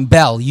big on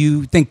Bell,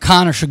 you think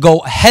Connor should go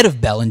ahead of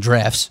Bell in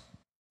drafts?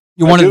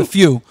 You're one of the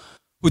few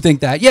who think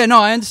that. Yeah, no,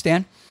 I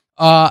understand.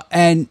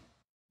 And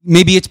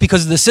maybe it's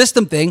because of the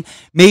system thing.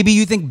 Maybe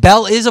you think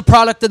Bell is a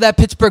product of that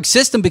Pittsburgh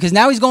system because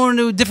now he's going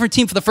to a different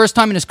team for the first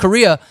time in his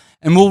career,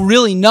 and we'll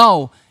really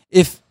know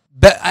if.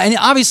 And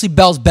obviously,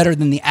 Bell's better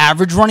than the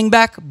average running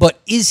back, but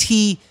is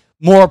he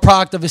more a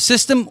product of a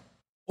system,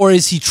 or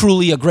is he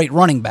truly a great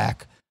running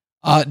back?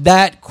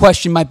 That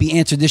question might be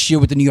answered this year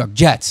with the New York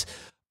Jets,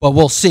 but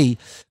we'll see.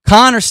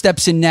 Connor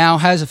steps in now,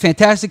 has a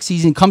fantastic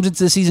season, comes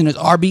into the season as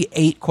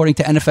RB8 according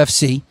to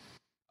NFFC,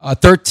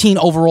 13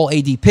 overall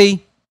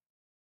ADP.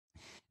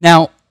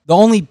 Now, the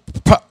only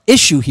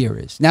issue here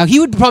is, now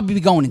he would probably be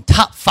going in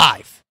top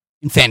 5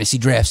 in fantasy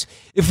drafts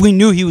if we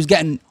knew he was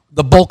getting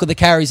the bulk of the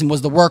carries and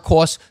was the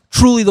workhorse,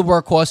 truly the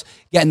workhorse,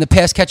 getting the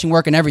pass-catching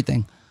work and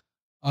everything.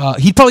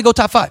 He'd probably go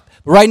top 5.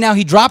 But right now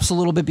he drops a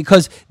little bit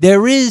because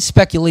there is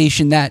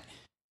speculation that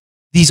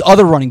these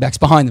other running backs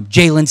behind them,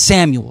 Jalen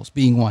Samuels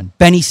being one,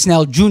 Benny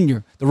Snell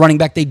Jr., the running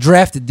back they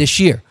drafted this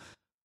year,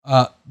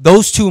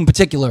 those two in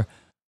particular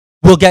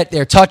will get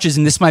their touches,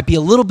 and this might be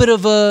a little bit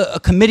of a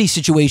committee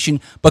situation,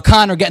 but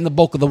Connor getting the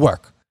bulk of the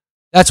work.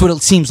 That's what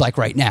it seems like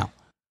right now.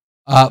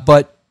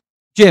 But,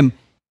 Jim,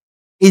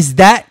 is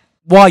that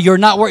why you're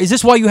not worried? Is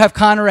this why you have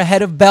Connor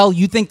ahead of Bell?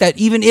 You think that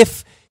even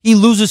if he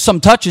loses some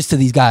touches to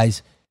these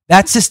guys,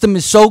 that system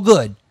is so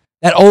good,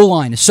 that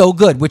O-line is so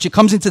good, which it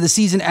comes into the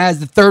season as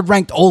the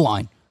third-ranked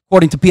O-line,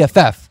 according to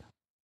PFF,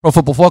 Pro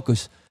Football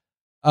Focus.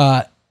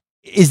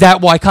 Is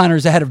that why Connor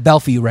is ahead of Bell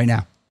for you right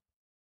now?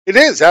 It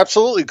is,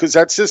 absolutely, because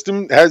that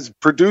system has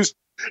produced,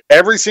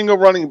 every single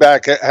running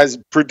back has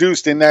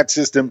produced in that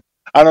system.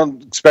 I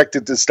don't expect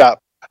it to stop.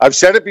 I've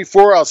said it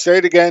before, I'll say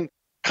it again.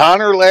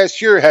 Connor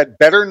last year had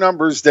better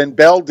numbers than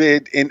Bell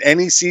did in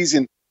any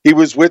season he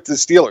was with the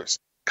Steelers.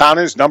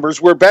 Connor's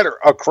numbers were better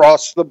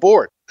across the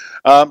board.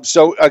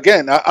 So,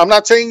 again, I'm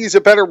not saying he's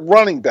a better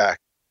running back,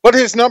 but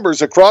his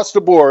numbers across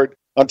the board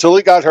until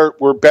he got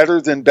hurt were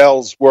better than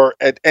Bell's were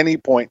at any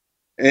point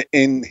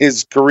in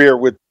his career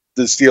with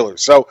the Steelers.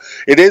 So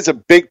it is a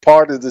big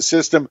part of the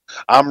system.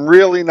 I'm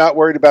really not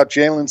worried about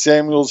Jalen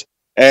Samuels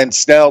and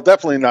Snell.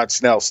 Definitely not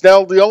Snell.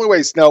 The only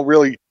way Snell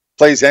really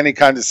plays any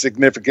kind of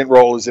significant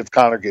role is if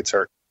Connor gets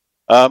hurt.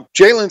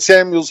 Jalen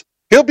Samuels,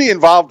 he'll be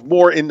involved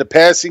more in the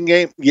passing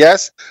game,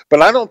 yes,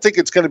 but I don't think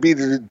it's going to be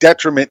to the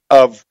detriment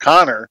of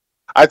Connor.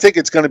 I think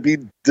it's going to be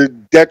the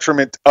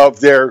detriment of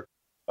their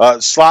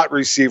slot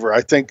receiver.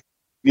 I think,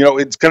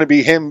 it's going to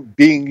be him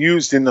being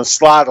used in the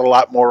slot a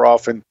lot more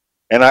often,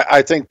 and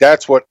I think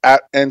that's what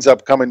ends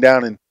up coming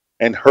down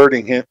and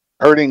hurting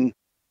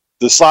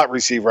the slot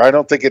receiver. I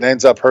don't think it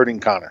ends up hurting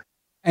Connor.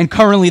 And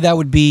currently that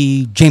would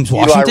be James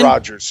Washington? Eli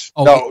Rogers.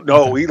 Oh,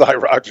 no, okay. Eli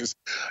Rogers.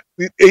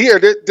 Here,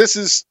 this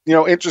is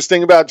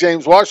interesting about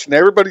James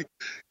Washington.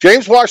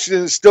 James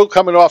Washington is still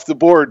coming off the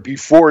board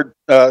before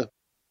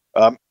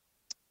Dante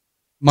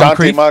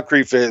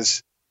Moncrief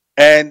is.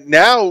 And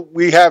now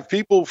we have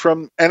people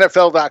from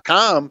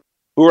NFL.com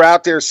who are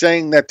out there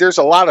saying that there's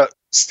a lot of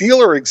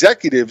Steeler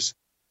executives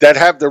that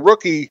have the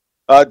rookie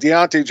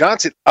Deontay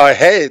Johnson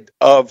ahead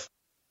of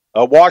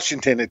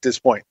Washington at this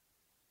point.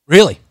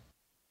 Really?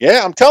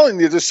 Yeah, I'm telling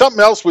you, there's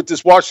something else with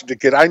this Washington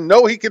kid. I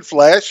know he can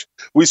flash.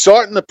 We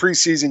saw it in the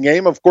preseason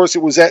game. Of course,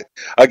 it was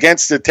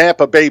against the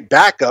Tampa Bay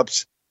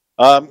backups.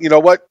 You know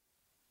what?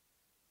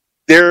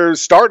 Their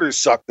starters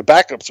suck. The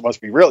backups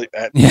must be really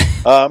bad.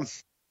 Yeah.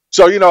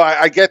 So,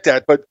 I get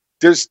that. But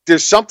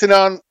there's something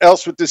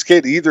else with this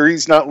kid. Either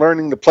he's not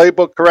learning the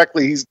playbook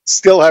correctly, he's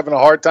still having a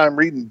hard time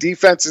reading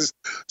defenses.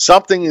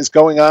 Something is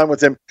going on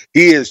with him.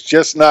 He is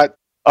just not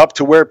up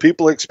to where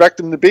people expect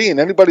him to be, and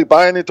anybody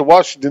buying into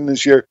Washington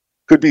this year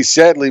could be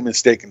sadly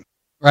mistaken.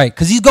 Right,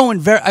 because he's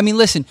going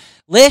listen,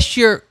 last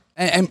year,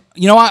 and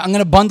you know what, I'm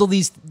going to bundle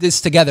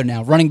this together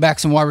now, running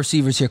backs and wide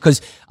receivers here,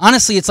 because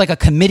honestly, it's like a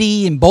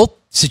committee in both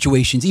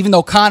situations, even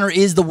though Connor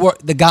is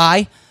the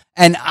guy.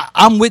 And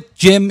I'm with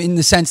Jim in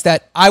the sense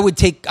that I wouldn't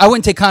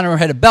take Connor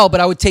ahead of Bell, but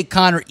I would take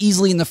Connor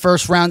easily in the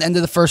first round, end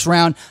of the first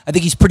round. I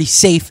think he's pretty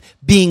safe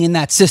being in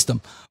that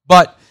system.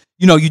 But,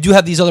 you know, you do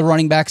have these other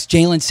running backs,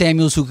 Jalen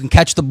Samuels, who can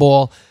catch the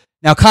ball.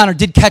 Now, Connor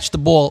did catch the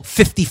ball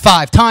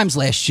 55 times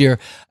last year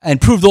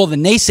and proved all the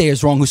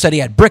naysayers wrong who said he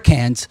had brick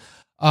hands.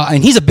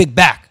 And he's a big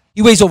back.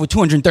 He weighs over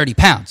 230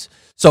 pounds.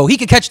 So he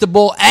could catch the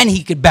ball and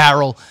he could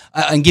barrel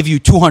and give you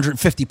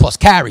 250-plus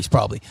carries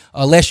probably.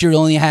 Last year he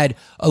only had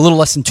a little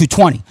less than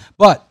 220.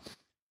 But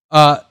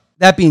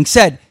that being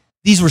said,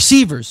 these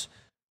receivers,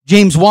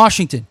 James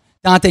Washington,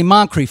 Dante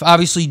Moncrief,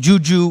 obviously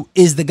Juju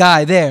is the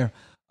guy there.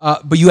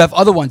 But you have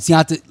other ones,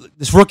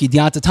 this rookie,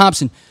 Deonta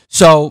Johnson.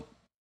 So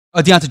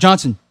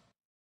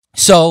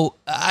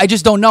I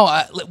just don't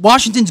know.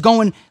 Washington's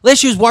going,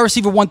 last year's wide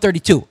receiver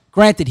 132.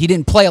 Granted, he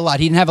didn't play a lot.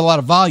 He didn't have a lot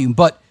of volume,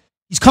 but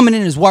he's coming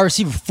in as wide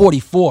receiver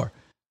 44.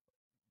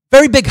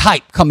 Very big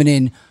hype coming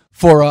in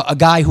for a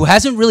guy who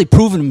hasn't really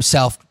proven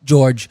himself,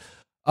 George,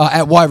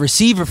 at wide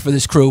receiver for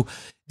this crew.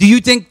 Do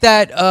you think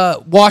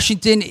that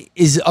Washington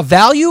is a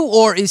value,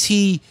 or is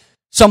he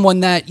someone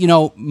that, you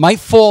know, might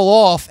fall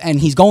off and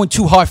he's going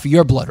too hard for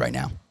your blood right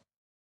now?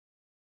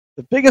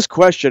 The biggest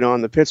question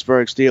on the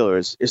Pittsburgh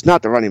Steelers is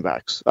not the running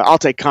backs. I'll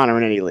take Connor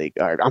in any league.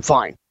 All right, I'm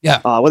fine.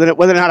 Yeah. Whether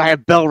or not I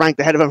have Bell ranked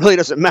ahead of him really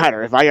doesn't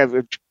matter.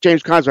 If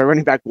James Conner's my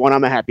running back 1,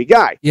 I'm a happy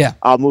guy. Yeah.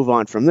 I'll move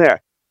on from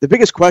there. The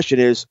biggest question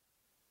is,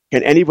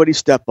 can anybody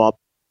step up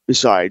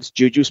besides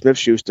Juju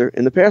Smith-Schuster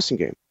in the passing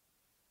game?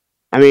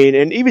 I mean,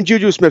 and even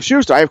Juju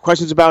Smith-Schuster, I have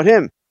questions about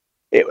him.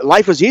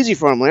 Life was easy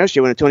for him last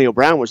year when Antonio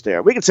Brown was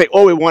there. We can say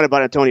all we want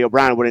about Antonio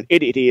Brown, what an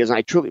idiot he is, and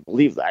I truly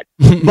believe that.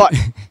 But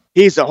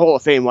he's a Hall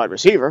of Fame wide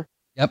receiver.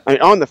 Yep. I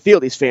mean, on the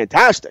field, he's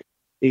fantastic.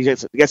 He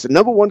gets the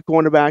number 1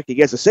 cornerback. He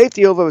gets a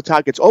safety over the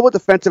top, gets all the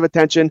defensive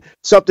attention,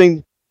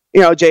 something,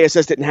 you know,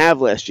 JSS didn't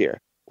have last year.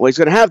 Well, he's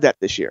going to have that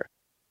this year.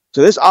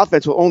 So this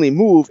offense will only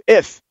move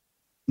if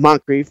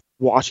Moncrief,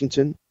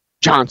 Washington,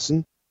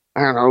 Johnson,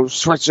 I don't know,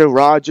 Switzer,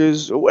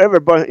 Rogers, or whatever,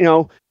 but, you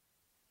know,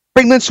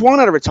 bring Lynn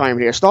Swann out of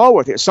retirement here,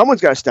 Stallworth here.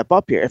 Someone's got to step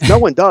up here. If no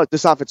one does,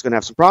 this offense is going to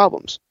have some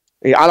problems.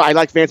 I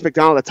like Vance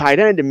McDonald, a tight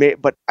end,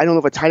 but I don't know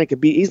if a tight end could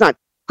be. He's not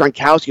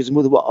Gronkowski to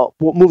move the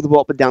ball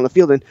up and down the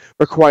field and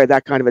require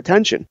that kind of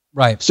attention.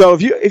 Right. So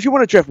if you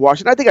want to draft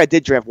Washington, I think I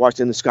did draft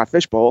Washington in the Scott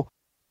Fish Bowl.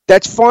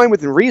 That's fine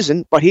within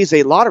reason, but he's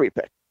a lottery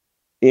pick.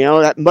 You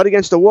know, that mud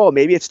against the wall.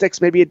 Maybe it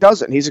sticks, maybe it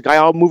doesn't. He's a guy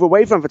I'll move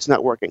away from if it's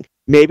not working.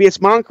 Maybe it's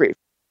Moncrief.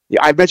 Yeah,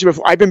 I've mentioned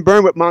before, I've been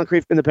burned with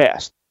Moncrief in the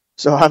past.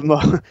 So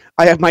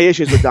I have my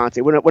issues with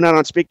Dante. We're not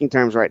on speaking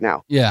terms right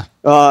now. Yeah.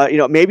 You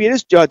know, maybe it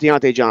is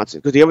Deontay Johnson,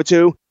 because the other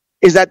two,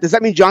 does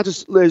that mean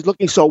Johnson is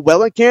looking so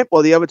well in camp,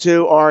 or the other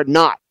two are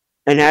not?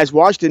 And has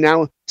Washington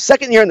now,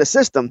 second year in the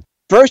system,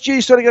 first year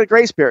you sort of get a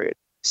grace period.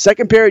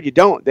 Second period, you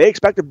don't. They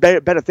expect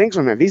better things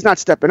from him. If he's not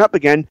stepping up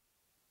again,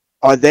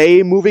 are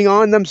they moving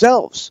on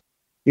themselves?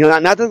 You know,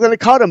 not that they're going to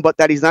cut him, but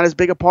that he's not as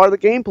big a part of the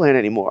game plan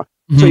anymore.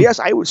 Mm-hmm. So, yes,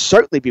 I would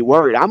certainly be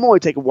worried. I'm only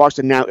taking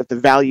Washington now if the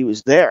value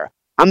is there.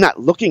 I'm not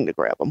looking to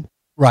grab him.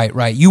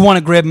 Right. You want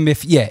to grab him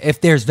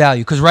if there's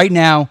value. Because right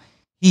now,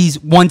 he's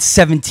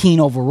 117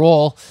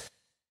 overall.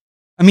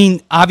 I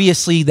mean,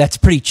 obviously, that's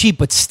pretty cheap,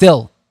 but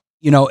still.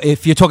 You know,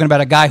 if you're talking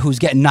about a guy who's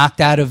getting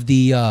knocked out of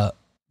the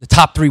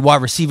top 3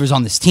 wide receivers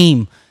on this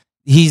team,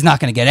 he's not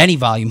going to get any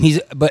volume.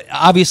 But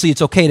obviously,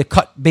 it's okay to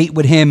cut bait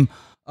with him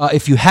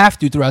if you have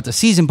to throughout the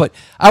season. But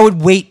I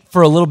would wait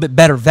for a little bit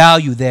better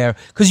value there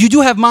because you do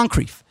have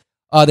Moncrief.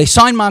 They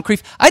signed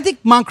Moncrief. I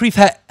think Moncrief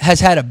has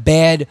had a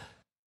bad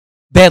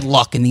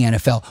luck in the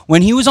NFL.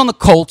 When he was on the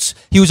Colts,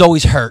 he was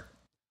always hurt.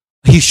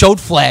 He showed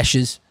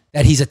flashes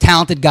that he's a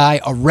talented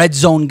guy, a red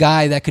zone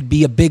guy that could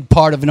be a big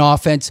part of an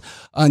offense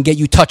and get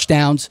you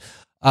touchdowns.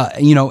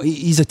 You know,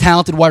 he's a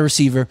talented wide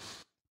receiver,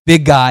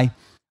 big guy.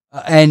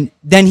 And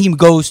then he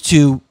goes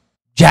to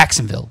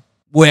Jacksonville,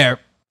 where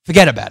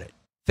forget about it.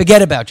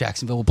 Forget about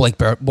Jacksonville with Blake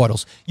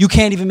Bortles. You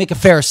can't even make a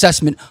fair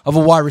assessment of a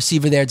wide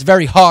receiver there. It's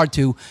very hard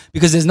to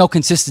because there's no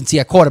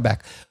consistency at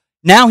quarterback.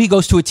 Now he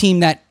goes to a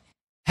team that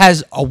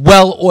has a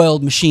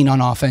well-oiled machine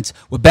on offense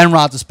with Ben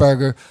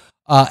Roethlisberger.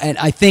 And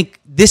I think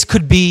this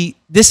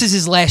is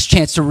his last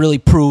chance to really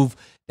prove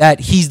that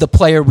he's the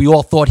player we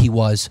all thought he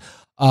was.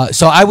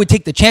 So I would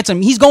take the chance. I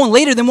mean, he's going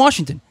later than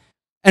Washington.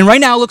 And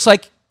right now it looks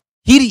like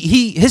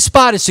his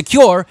spot is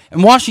secure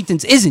and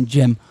Washington's isn't,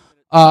 Jim.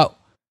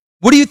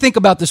 What do you think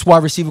about this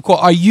wide receiver core?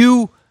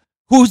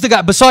 Who's the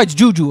guy, besides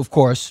Juju, of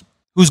course,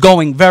 who's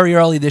going very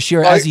early this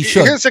year as he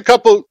should? Here's a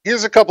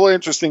couple of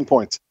interesting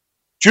points.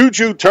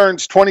 Juju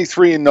turns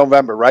 23 in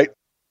November, right?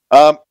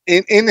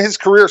 In his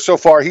career so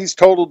far, he's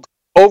totaled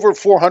over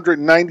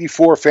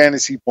 494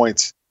 fantasy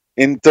points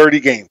in 30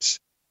 games.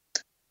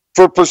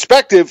 For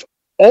perspective,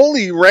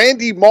 only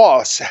Randy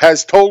Moss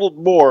has totaled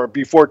more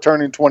before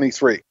turning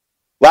 23.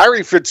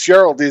 Larry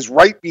Fitzgerald is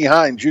right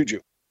behind Juju.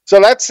 So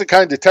that's the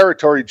kind of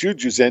territory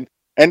Juju's in.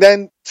 And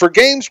then for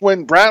games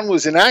when Brown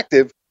was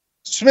inactive,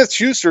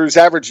 Smith-Schuster has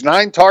averaged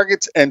 9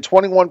 targets and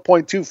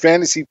 21.2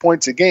 fantasy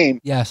points a game.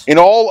 Yes. In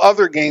all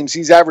other games,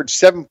 he's averaged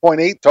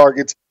 7.8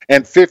 targets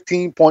and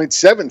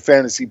 15.7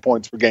 fantasy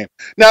points per game.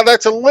 Now,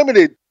 that's a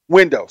limited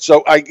window,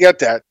 so I get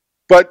that.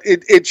 But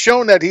it's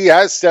shown that he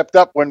has stepped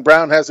up when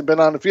Brown hasn't been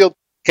on the field.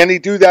 Can he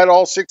do that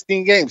all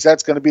 16 games?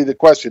 That's going to be the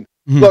question.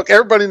 Mm-hmm. Look,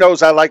 everybody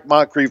knows I like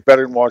Moncrief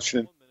better than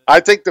Washington.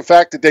 I think the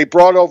fact that they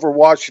brought over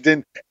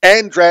Washington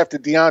and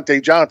drafted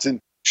Deontay Johnson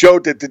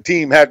showed that the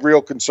team had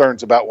real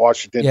concerns about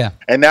Washington. Yeah.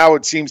 And now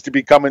it seems to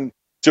be coming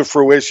to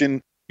fruition.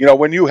 You know,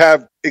 when you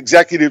have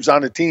executives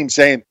on the team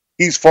saying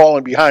he's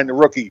falling behind the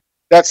rookie,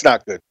 that's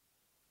not good.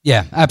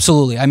 Yeah,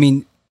 absolutely. I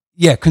mean,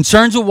 yeah,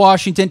 concerns with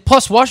Washington.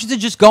 Plus, Washington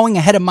just going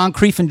ahead of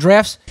Moncrief in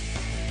drafts.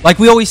 Like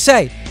we always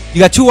say, you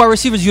got 2 wide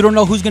receivers, you don't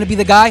know who's going to be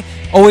the guy.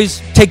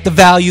 Always take the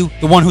value,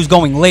 the one who's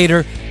going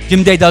later.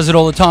 Jim Day does it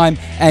all the time.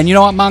 And you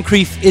know what?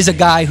 Moncrief is a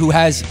guy who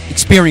has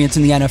experience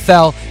in the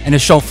NFL and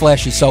has shown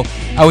flashes. So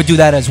I would do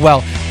that as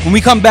well. When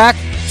we come back,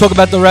 talk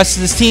about the rest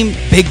of this team,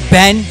 Big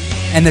Ben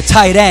and the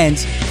tight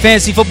ends,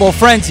 Fantasy Football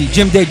Frenzy,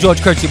 Jim Day,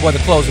 George Kurtz, your boy, The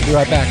Close. We'll be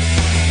right back.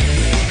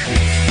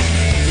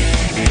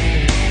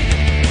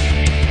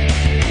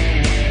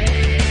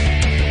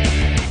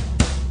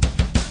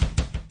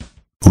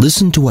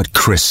 Listen to what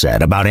Chris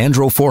said about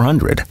Andro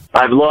 400.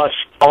 I've lost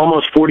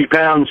almost 40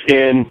 pounds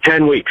in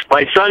 10 weeks.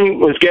 My son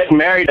was getting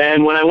married,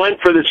 and when I went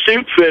for the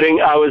suit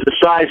fitting, I was a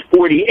size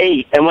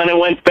 48. And when I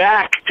went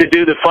back to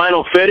do the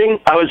final fitting,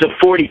 I was a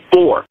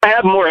 44. I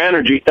have more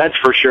energy, that's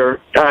for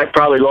sure. I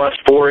probably lost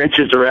 4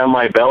 inches around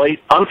my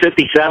belly. I'm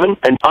 57,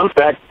 and I'm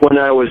back when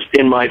I was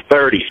in my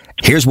 30s.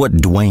 Here's what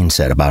Dwayne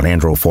said about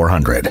Andro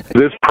 400.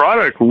 This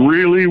product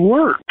really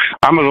works.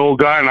 I'm an old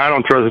guy, and I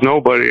don't trust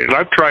nobody. And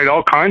I've tried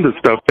all kinds of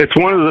stuff. It's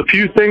one of the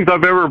few things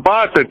I've ever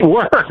bought that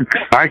works.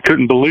 I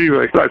couldn't believe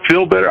it. I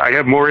feel better. I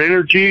have more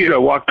energy. I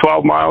walk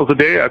 12 miles a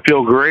day. I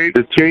feel great.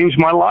 It's changed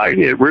my life.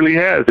 It really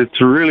has.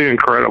 It's really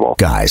incredible.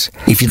 Guys,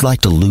 if you'd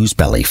like to lose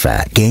belly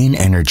fat, gain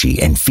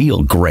energy, and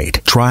feel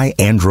great, try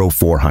Andro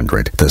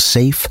 400, the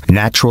safe,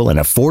 natural, and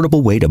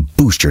affordable way to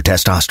boost your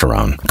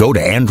testosterone. Go to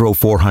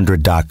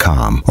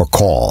andro400.com or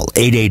call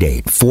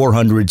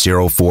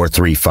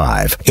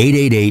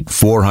 888-400-0435.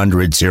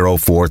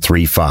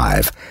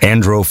 888-400-0435.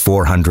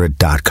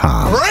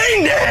 andro400.com.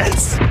 Rain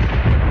dance!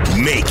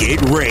 Make it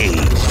rain.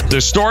 The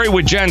story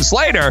with Jen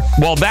Slater,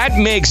 well, that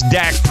makes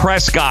Dak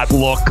Prescott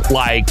look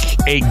like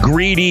a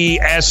greedy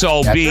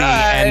SOB. Right.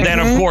 And then,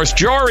 of course,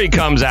 Jory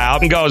comes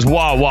out and goes,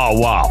 whoa, whoa,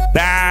 whoa.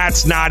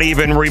 That's not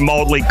even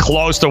remotely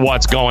close to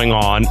what's going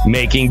on,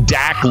 making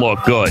Dak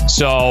look good.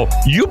 So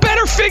you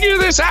better figure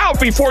this out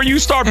before you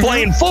start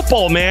playing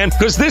football, man,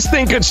 because this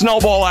thing could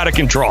snowball out of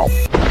control.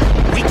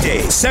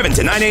 Weekdays, 7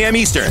 to 9 a.m.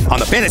 Eastern on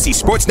the Fantasy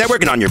Sports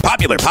Network and on your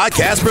popular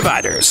podcast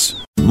providers.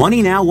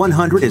 Money Now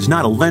 100 is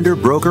not a lender,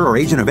 broker, or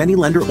agent of any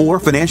lender or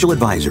financial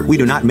advisor. We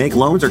do not make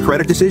loans or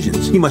credit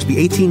decisions. You must be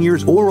 18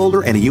 years or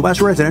older and a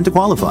U.S. resident to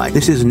qualify.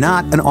 This is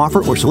not an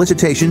offer or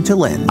solicitation to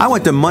lend. I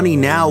went to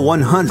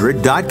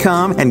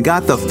MoneyNow100.com and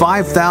got the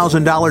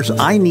 $5,000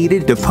 I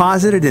needed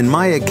deposited in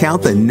my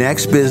account the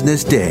next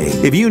business day.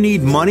 If you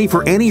need money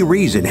for any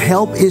reason,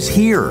 help is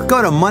here.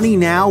 Go to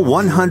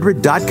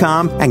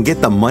MoneyNow100.com and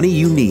get the money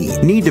you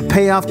need. Need to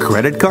pay off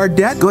credit card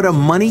debt? Go to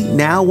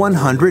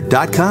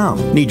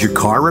MoneyNow100.com. Need your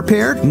car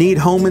repaired? Need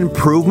home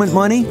improvement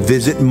money?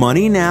 Visit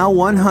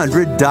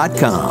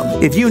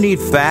MoneyNow100.com. If you need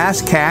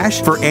fast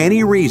cash for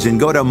any reason,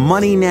 go to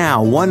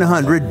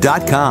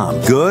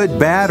MoneyNow100.com. Good,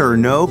 bad, or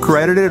no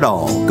credit at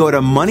all. Go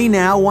to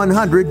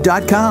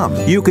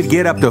MoneyNow100.com. You could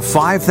get up to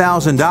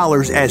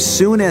 $5,000 as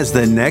soon as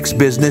the next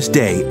business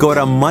day. Go to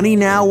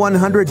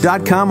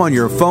MoneyNow100.com on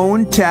your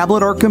phone,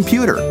 tablet, or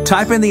computer.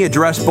 Type in the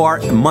address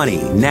bar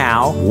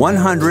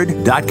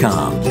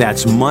MoneyNow100.com.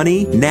 That's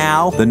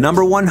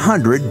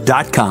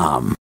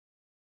MoneyNow100.com.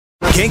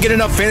 Can't get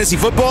enough fantasy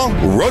football?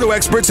 Roto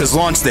Experts has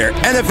launched their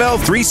NFL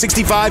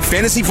 365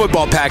 fantasy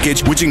football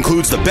package, which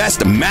includes the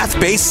best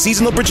math-based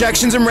seasonal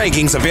projections and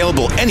rankings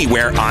available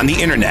anywhere on the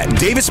internet.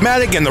 Davis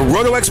Maddock and the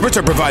Roto Experts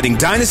are providing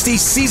dynasty,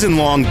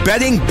 season-long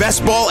betting,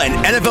 best ball, and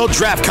NFL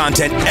draft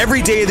content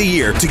every day of the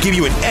year to give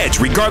you an edge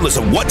regardless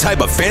of what type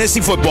of fantasy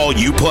football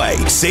you play.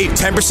 Save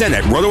 10%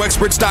 at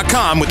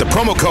rotoexperts.com with the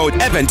promo code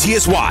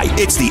FNTSY.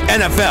 It's the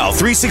NFL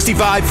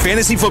 365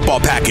 fantasy football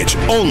package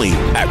only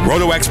at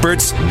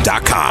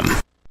rotoexperts.com.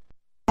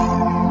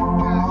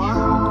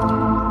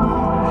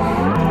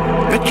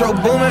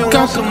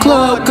 Got the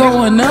club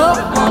going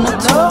up on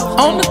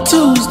a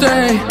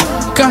Tuesday.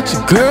 Got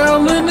your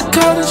girl in the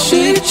car and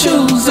she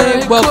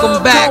choosing.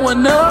 Welcome back.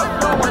 Going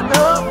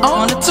up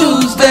on a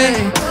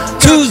Tuesday.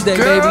 Tuesday,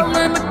 baby.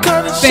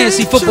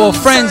 Fantasy Football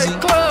Frenzy.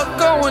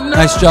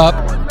 Nice job.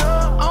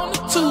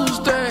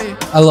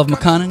 I love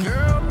McConaughey.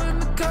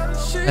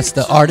 That's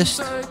the artist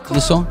of the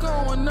song.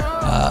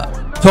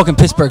 talking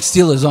Pittsburgh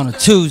Steelers on a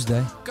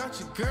Tuesday.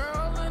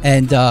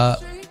 And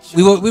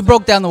we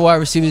broke down the wide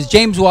receivers.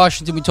 James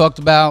Washington, we talked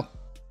about.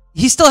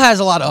 He still has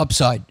a lot of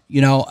upside,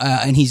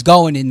 and he's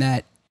going in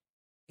that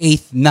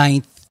 8th,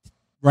 9th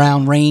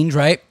round range,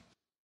 right?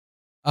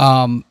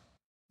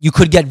 You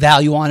could get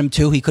value on him,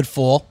 too. He could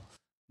fall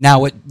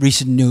now with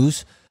recent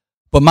news.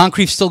 But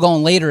Moncrief's still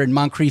going later, and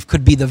Moncrief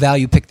could be the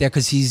value pick there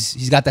because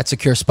he's got that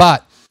secure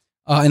spot.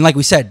 And like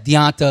we said,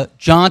 Deonta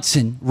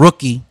Johnson,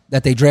 rookie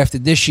that they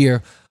drafted this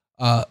year,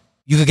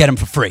 you could get him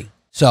for free.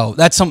 So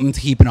that's something to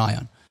keep an eye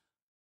on.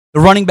 The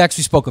running backs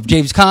we spoke of,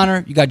 James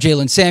Conner, you got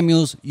Jalen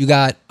Samuels, you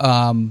got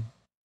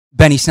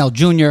Benny Snell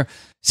Jr.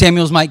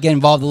 Samuels might get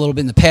involved a little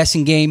bit in the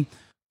passing game,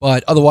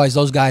 but otherwise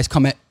those guys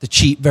come at the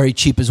cheap, very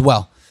cheap as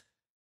well.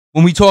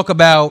 When we talk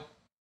about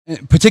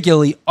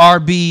particularly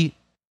RB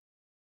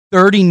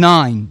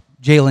 39,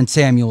 Jalen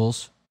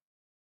Samuels,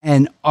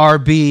 and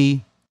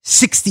RB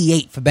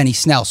 68 for Benny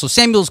Snell. So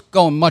Samuel's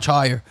going much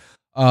higher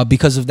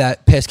because of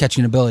that pass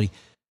catching ability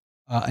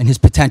and his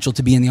potential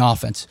to be in the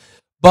offense.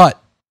 But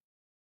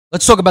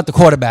let's talk about the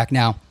quarterback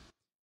now.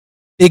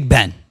 Big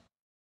Ben.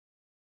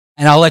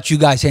 And I'll let you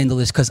guys handle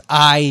this because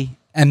I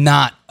am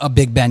not a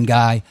Big Ben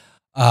guy.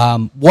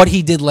 What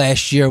he did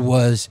last year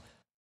was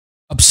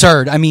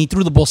absurd. I mean, he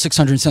threw the ball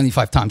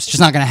 675 times. It's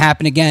just not going to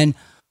happen again.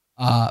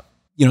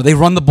 They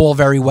run the ball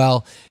very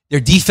well. Their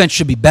defense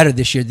should be better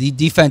this year. The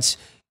defense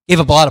gave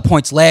up a lot of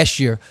points last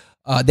year.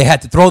 They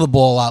had to throw the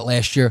ball a lot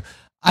last year.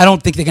 I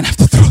don't think they're going to have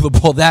to throw the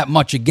ball that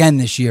much again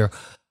this year.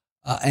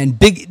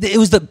 It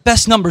was the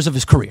best numbers of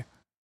his career.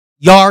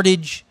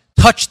 Yardage,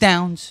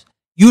 touchdowns,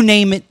 you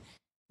name it.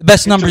 The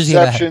best numbers he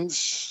ever had.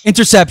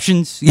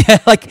 Interceptions.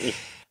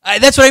 Yeah,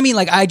 that's what I mean.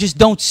 I just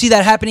don't see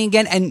that happening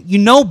again. And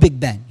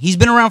Big Ben. He's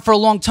been around for a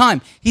long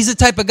time. He's the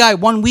type of guy,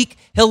 1 week,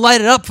 he'll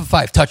light it up for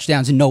 5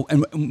 touchdowns and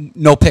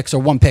no picks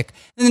or 1 pick.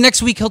 And the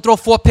next week, he'll throw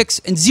 4 picks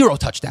and 0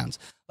 touchdowns.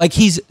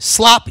 He's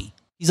sloppy.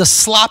 He's a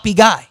sloppy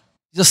guy.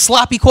 He's a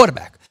sloppy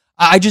quarterback.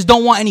 I just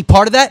don't want any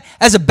part of that.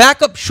 As a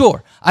backup,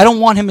 sure. I don't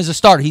want him as a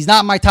starter. He's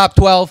not my top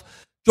 12.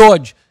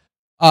 George,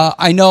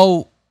 I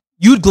know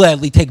you'd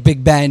gladly take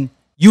Big Ben.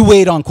 You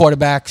wait on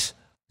quarterbacks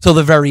till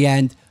the very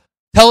end.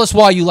 Tell us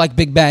why you like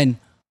Big Ben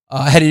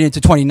headed into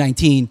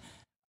 2019.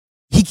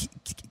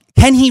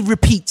 Can he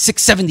repeat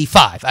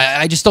 675?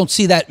 I just don't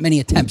see that many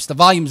attempts. The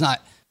volume's not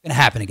going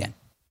to happen again.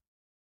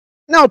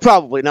 No,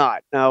 probably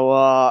not. No,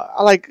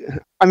 I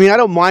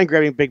don't mind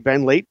grabbing Big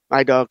Ben late.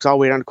 Because I'll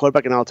wait on the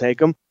quarterback and I'll take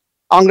him.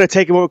 I'm going to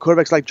take him over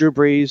quarterbacks like Drew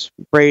Brees,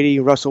 Brady,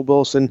 Russell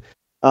Wilson,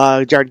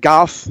 Jared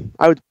Goff.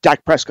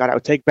 Dak Prescott. I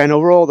would take Ben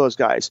over all those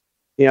guys.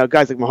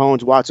 Guys like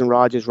Mahomes, Watson,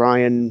 Rodgers,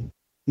 Ryan,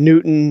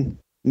 Newton,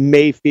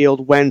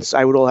 Mayfield, Wentz,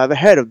 I would all have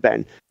ahead of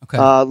Ben. Okay.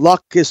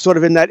 Luck is sort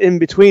of in that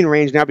in-between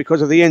range now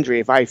because of the injury.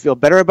 If I feel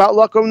better about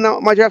Luck when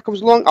my draft comes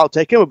along, I'll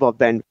take him above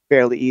Ben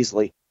fairly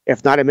easily.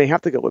 If not, I may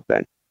have to go with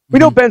Ben. We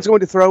know Ben's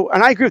going to throw,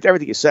 and I agree with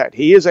everything you said.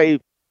 He is I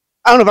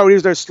don't know if I would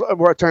use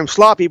the term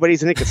sloppy, but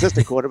he's an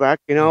inconsistent quarterback.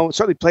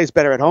 Certainly plays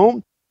better at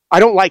home. I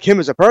don't like him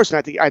as a person.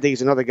 I think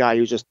he's another guy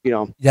who's just,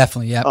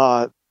 definitely,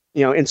 yeah.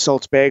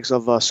 Insults bags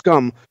of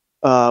scum.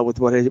 With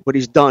what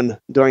he's done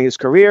during his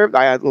career.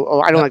 I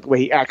don't like the way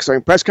he acts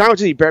during press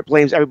conferences. He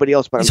blames everybody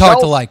else but himself. He's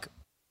hard to like.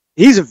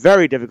 He's a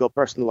very difficult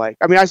person to like.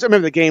 I mean, I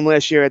remember the game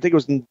last year. I think it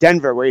was in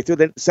Denver where he threw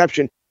the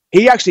interception.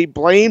 He actually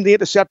blamed the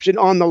interception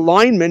on the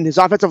lineman, his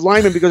offensive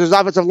lineman, because his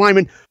offensive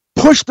lineman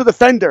pushed the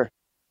defender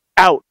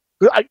out.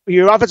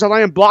 Your offensive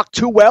lineman blocked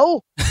too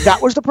well?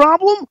 That was the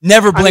problem?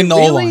 Never blame the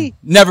O-line.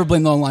 Never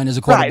blame the O-line as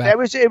a quarterback.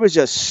 Right. It was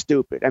just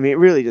stupid. I mean,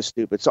 really just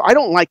stupid. So I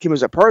don't like him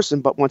as a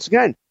person, but once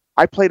again,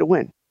 I play to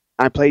win.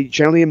 I play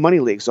generally in money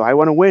leagues, so I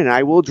want to win.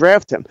 I will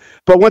draft him.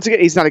 But once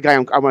again, he's not a guy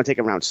I want to take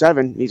in round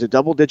 7. He's a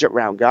double-digit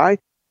round guy,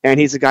 and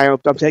he's a guy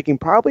I'm taking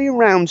probably in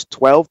rounds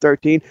 12,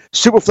 13.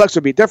 Superflex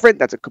would be different.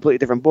 That's a completely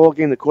different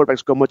ballgame. The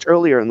quarterbacks go much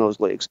earlier in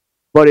those leagues.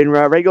 But in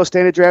regular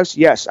standard drafts,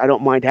 yes, I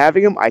don't mind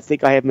having him. I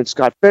think I have him in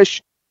Scott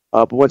Fish,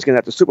 but once again,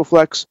 that's the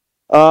Superflex.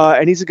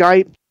 And he's a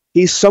guy,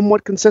 he's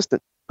somewhat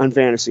consistent on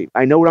fantasy.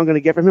 I know what I'm going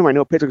to get from him. I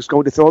know Pittsburgh's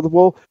going to throw the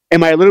ball.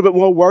 Am I a little bit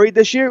more worried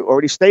this year?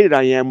 Already stated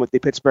I am with the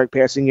Pittsburgh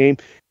passing game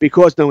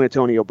because no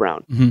Antonio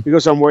Brown. Mm-hmm.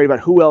 Because I'm worried about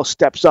who else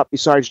steps up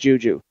besides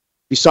Juju,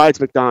 besides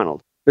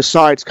McDonald,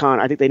 besides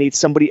Conner. I think they need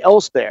somebody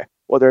else there,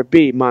 whether it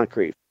be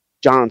Moncrief,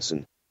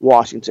 Johnson,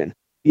 Washington.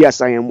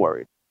 Yes, I am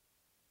worried.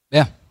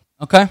 Yeah.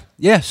 Okay.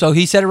 Yeah. So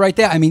he said it right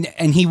there. I mean,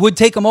 and he would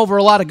take him over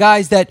a lot of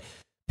guys that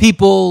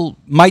people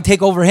might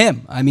take over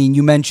him. I mean,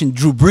 you mentioned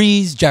Drew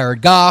Brees,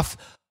 Jared Goff,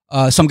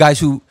 some guys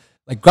who,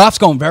 like Goff's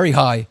going very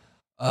high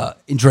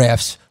in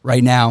drafts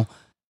right now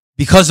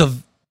because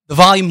of the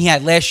volume he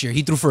had last year.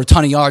 He threw for a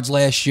ton of yards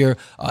last year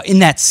in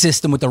that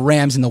system with the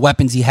Rams and the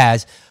weapons he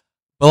has.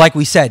 But like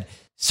we said,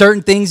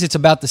 certain things, it's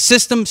about the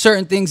system.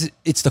 Certain things,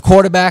 it's the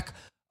quarterback.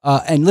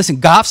 And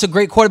listen, Goff's a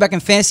great quarterback in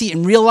fantasy.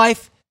 In real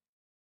life,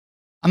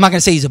 I'm not going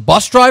to say he's a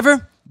bus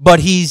driver, but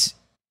he's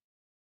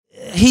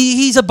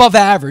above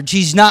average.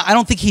 He's not. I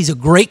don't think he's a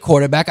great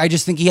quarterback. I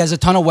just think he has a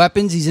ton of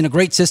weapons. He's in a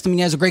great system, and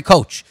he has a great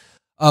coach.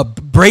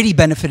 Brady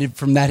benefited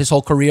from that his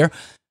whole career.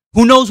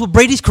 Who knows what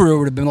Brady's career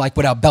would have been like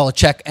without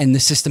Belichick and the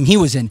system he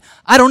was in?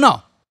 I don't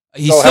know.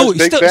 He still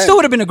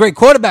would have been a great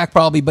quarterback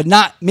probably, but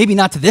maybe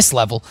not to this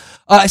level.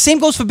 Same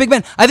goes for Big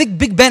Ben. I think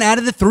Big Ben, out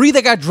of the three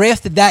that got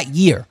drafted that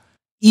year,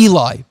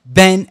 Eli,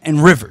 Ben,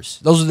 and Rivers,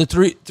 those are the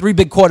three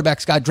big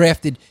quarterbacks got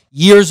drafted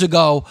years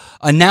ago.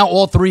 Now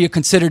all three are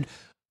considered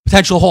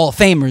potential Hall of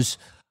Famers.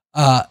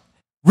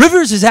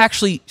 Rivers is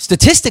actually,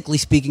 statistically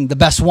speaking, the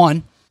best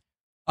one.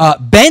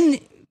 Ben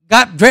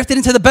got drafted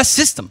into the best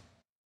system.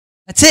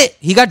 That's it.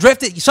 He got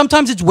drafted.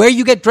 Sometimes it's where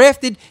you get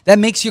drafted that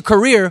makes your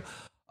career.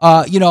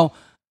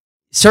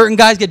 Certain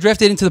guys get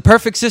drafted into the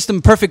perfect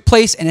system, perfect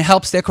place, and it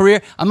helps their career.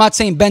 I'm not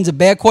saying Ben's a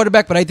bad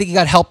quarterback, but I think he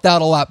got helped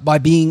out a lot by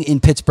being in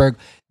Pittsburgh.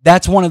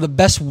 That's one of the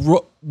best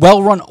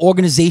well-run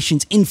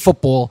organizations in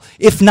football,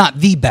 if not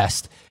the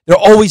best. They're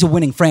always a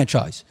winning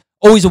franchise,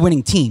 always a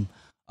winning team,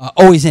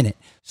 always in it.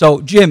 So,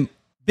 Jim,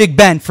 Big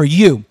Ben, for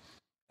you,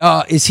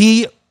 is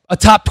he a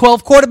top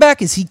 12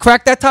 quarterback? Is he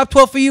cracked that top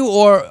 12 for you,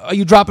 or are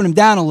you dropping him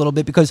down a little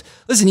bit? Because,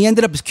 listen, he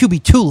ended up as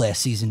QB2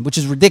 last season, which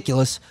is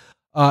ridiculous.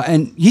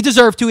 And he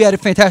deserved to. He had a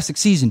fantastic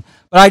season.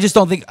 But I just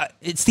don't think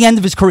it's the end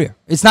of his career.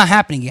 It's not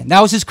happening again.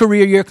 That was his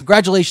career year.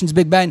 Congratulations,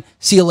 Big Ben.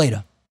 See you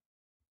later.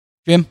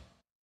 Jim?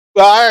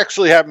 Well, I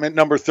actually have him at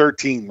number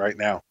 13 right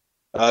now.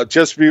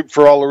 Just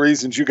for all the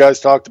reasons you guys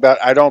talked about,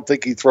 I don't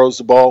think he throws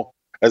the ball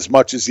as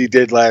much as he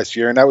did last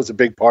year, and that was a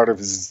big part of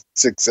his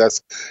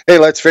success. Hey,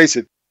 let's face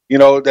it.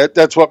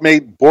 That's what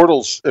made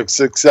Bortles a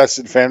success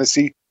in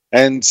fantasy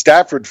and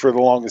Stafford for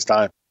the longest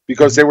time,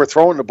 because they were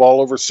throwing the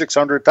ball over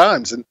 600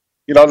 times, and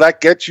that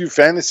gets you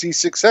fantasy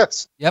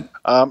success. Yep.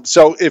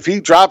 So if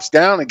he drops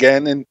down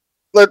again, and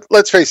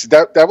let's face it,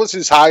 that was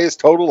his highest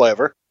total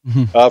ever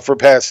for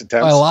pass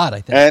attempts. By a lot,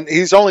 I think. And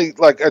he's only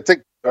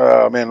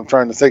I'm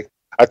trying to think.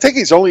 I think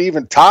he's only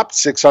even topped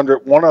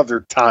 600 one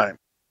other time.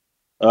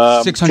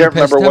 600 can't remember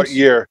pass what attempts?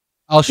 year.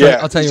 I'll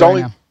tell you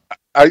right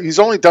now. He's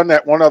only done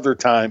that one other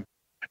time.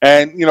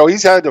 And,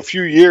 he's had a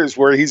few years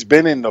where he's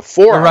been in the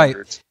 400s.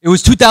 Right. It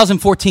was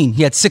 2014.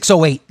 He had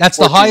 608. That's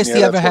the highest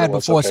he ever had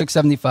before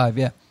 675,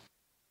 yeah.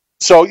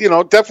 So,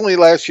 definitely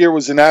last year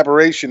was an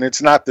aberration.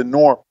 It's not the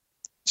norm.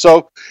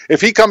 So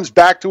if he comes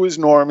back to his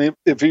norm,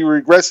 if he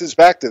regresses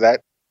back to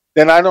that,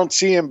 then I don't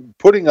see him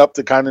putting up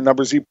the kind of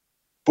numbers he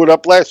put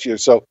up last year.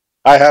 So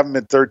I have him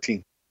at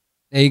 13.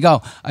 There you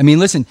go. I mean,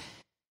 listen,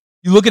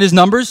 you look at his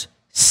numbers,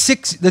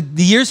 the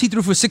years he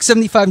threw for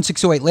 675 and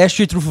 608. Last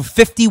year, he threw for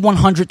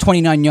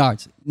 5,129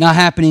 yards. Not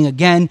happening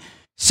again.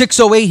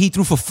 608, he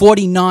threw for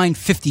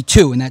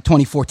 4,952 in that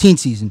 2014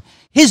 season.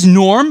 His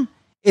norm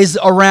is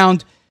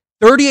around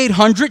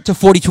 3,800 to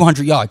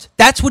 4,200 yards.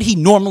 That's what he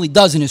normally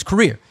does in his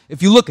career.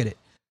 If you look at it,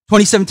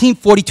 2017,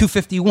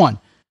 4,251.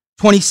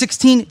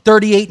 2016,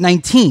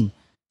 3,819.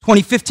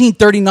 2015,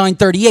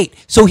 3,938.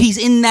 So he's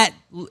in that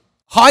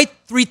high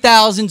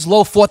 3,000s,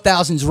 low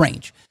 4,000s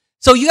range.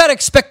 So you got to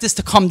expect this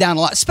to come down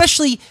a lot,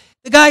 especially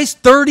the guy's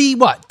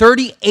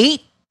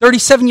 38,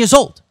 37 years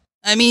old.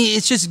 I mean,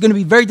 it's just going to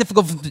be very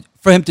difficult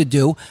for him to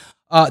do.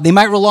 They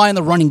might rely on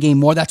the running game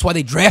more. That's why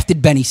they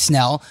drafted Benny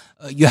Snell.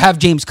 You have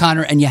James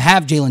Conner and you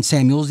have Jalen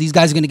Samuels. These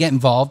guys are going to get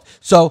involved.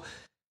 So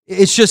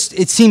it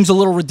seems a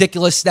little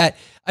ridiculous that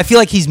I feel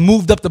like he's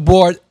moved up the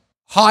board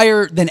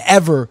higher than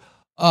ever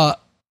for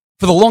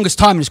the longest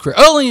time in his career.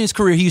 Early in his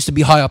career, he used to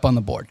be high up on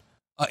the board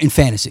in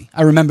fantasy.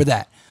 I remember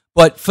that.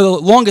 But for the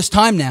longest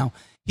time now,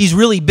 he's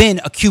really been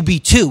a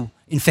QB2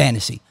 in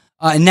fantasy.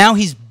 And now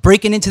he's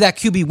breaking into that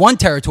QB1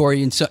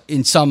 territory in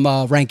some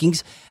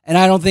rankings, and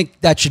I don't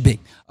think that should be.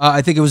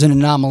 I think it was an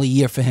anomaly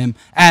year for him,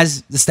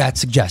 as the stats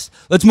suggest.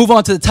 Let's move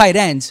on to the tight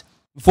ends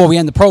before we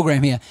end the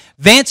program here.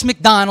 Vance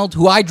McDonald,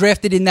 who I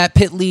drafted in that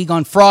pit league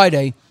on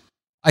Friday,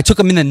 I took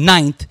him in the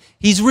 9th.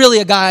 He's really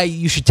a guy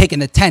you should take in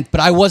the 10th,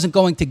 but I wasn't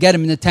going to get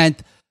him in the 10th.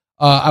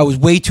 I was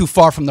way too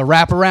far from the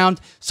wraparound.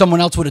 Someone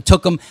else would have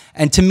took him.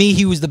 And to me,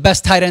 he was the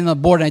best tight end on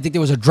the board, and I think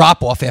there was a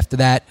drop-off after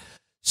that.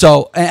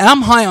 So, and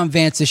I'm high on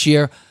Vance this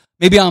year.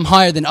 Maybe I'm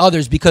higher than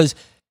others because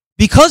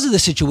of the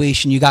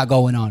situation you got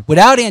going on.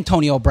 Without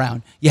Antonio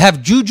Brown, you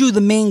have Juju,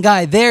 the main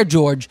guy there,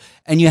 George,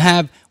 and you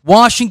have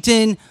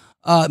Washington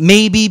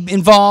maybe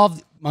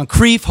involved.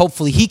 Moncrief,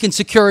 hopefully he can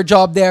secure a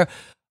job there.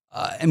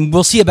 And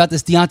we'll see about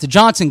this Deontay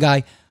Johnson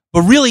guy.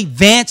 But really,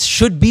 Vance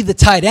should be the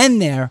tight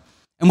end there.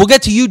 And we'll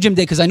get to you, Jim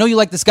Day, because I know you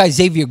like this guy,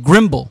 Xavier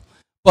Grimble.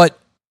 But,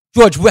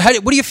 George, what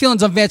are your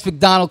feelings on Vance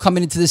McDonald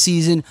coming into the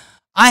season?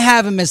 I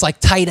have him as like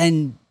tight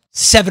end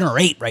 7 or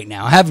 8 right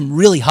now. I have him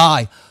really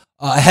high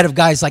ahead of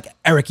guys like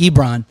Eric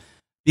Ebron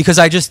because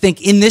I just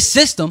think in this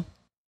system,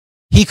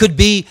 he could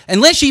be,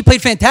 and last year he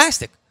played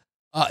fantastic.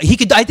 I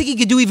think he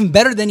could do even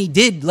better than he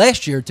did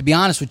last year, to be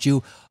honest with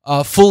you,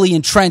 fully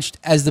entrenched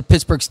as the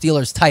Pittsburgh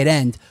Steelers tight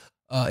end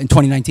in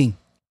 2019.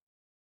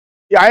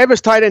 Yeah, I have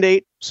his tight end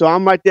 8, so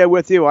I'm right there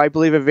with you. I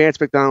believe in Vance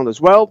McDonald as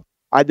well.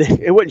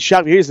 It wouldn't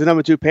shock me. He's the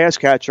number 2 pass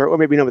catcher, or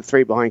maybe number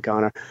 3 behind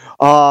Connor.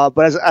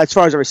 But as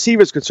far as a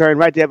receiver is concerned,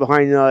 right there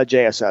behind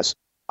JSS.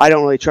 I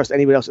don't really trust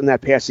anybody else in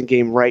that passing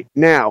game right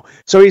now.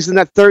 So he's in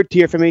that 3rd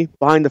tier for me,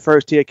 behind the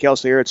 1st tier,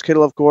 Kelsey Ertz,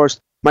 Kittle, of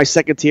course. My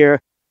 2nd tier,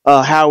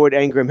 Howard,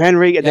 Ingram,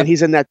 Henry, and then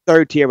he's in that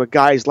third tier with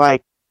guys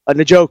like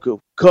Njoku,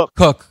 Cook,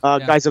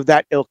 guys of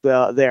that ilk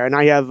there. And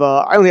I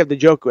only have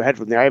Njoku ahead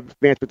from there. I have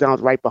Vance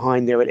McDonald right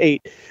behind there at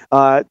 8.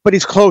 But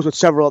he's close with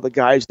several other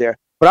guys there.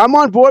 But I'm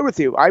on board with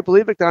you. I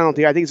believe McDonald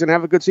here. I think he's going to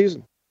have a good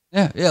season.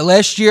 Yeah.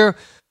 Last year,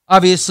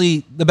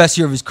 obviously the best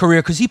year of his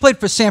career because he played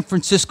for San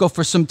Francisco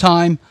for some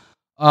time.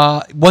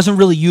 Wasn't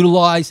really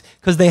utilized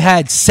because they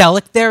had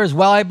Selleck there as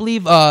well, I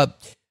believe.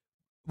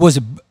 Was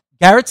it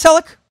Garrett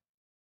Selleck?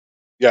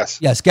 Yes.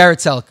 Yes, Garrett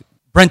Selleck.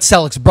 Brent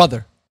Selleck's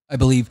brother, I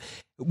believe,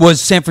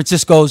 was San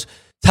Francisco's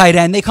tight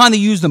end. They kind of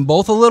used them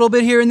both a little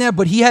bit here and there,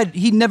 but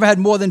he never had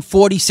more than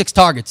 46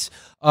 targets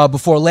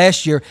before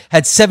last year.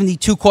 Had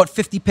 72, caught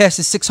 50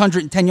 passes,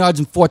 610 yards,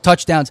 and 4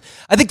 touchdowns.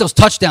 I think those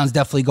touchdowns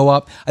definitely go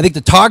up. I think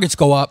the targets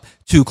go up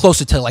to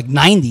closer to like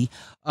 90,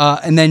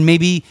 and then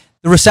maybe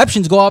the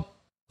receptions go up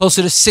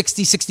closer to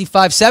 60,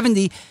 65,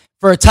 70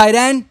 for a tight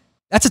end.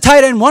 That's a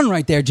tight end 1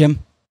 right there, Jim.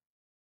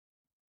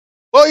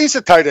 Well, he's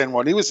a tight end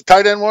 1. He was a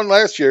tight end 1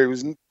 last year. He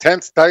was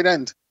 10th tight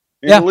end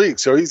in the league,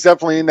 so he's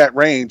definitely in that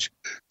range.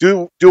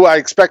 Do I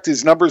expect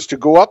his numbers to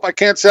go up? I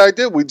can't say I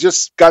do. We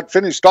just got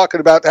finished talking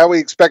about how we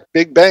expect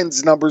Big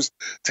Ben's numbers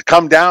to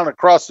come down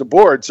across the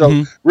board.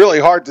 So really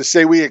hard to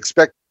say we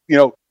expect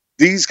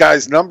these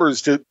guys'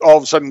 numbers to all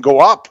of a sudden go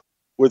up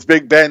with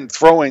Big Ben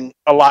throwing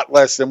a lot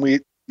less than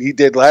he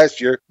did last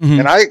year.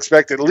 And I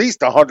expect at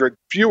least 100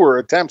 fewer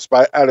attempts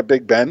out of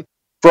Big Ben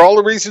for all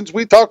the reasons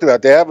we talked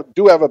about. They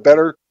do have a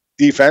better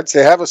defense.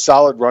 They have a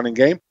solid running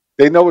game.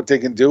 They know what they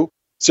can do.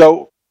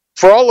 So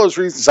for all those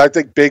reasons, I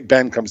think Big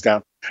Ben comes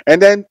down.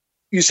 And then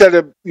you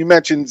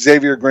mentioned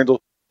Xavier Grindle.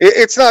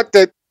 It's not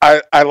that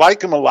I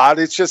like him a lot.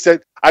 It's just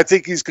that I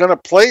think he's going to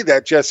play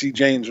that Jesse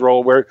James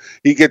role where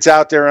he gets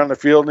out there on the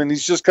field and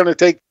he's just going to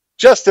take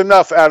just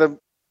enough out of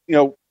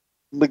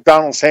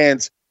McDonald's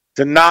hands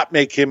to not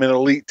make him an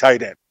elite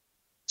tight end.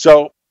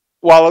 So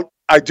while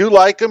I do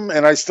like him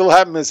and I still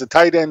have him as a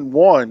tight end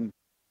 1,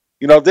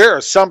 there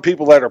are some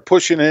people that are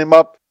pushing him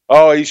up.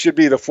 Oh, he should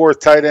be the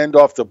 4th tight end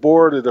off the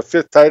board or the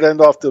 5th tight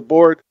end off the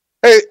board.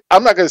 Hey,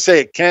 I'm not going to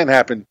say it can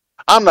happen.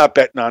 I'm not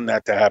betting on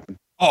that to happen.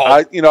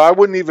 I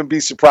wouldn't even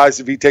be surprised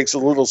if he takes a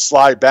little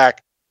slide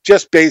back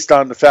just based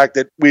on the fact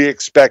that we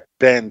expect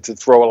Ben to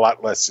throw a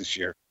lot less this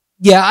year.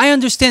 Yeah, I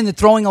understand that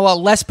throwing a lot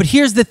less, but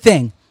here's the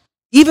thing.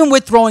 Even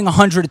with throwing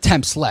 100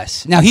 attempts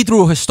less, now he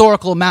threw a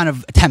historical amount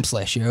of attempts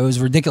last year. It was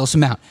a ridiculous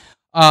amount.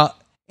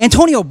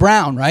 Antonio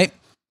Brown, right?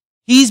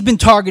 He's been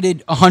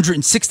targeted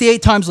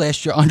 168 times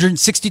last year,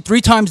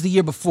 163 times the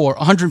year before,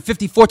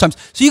 154 times.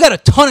 So you got a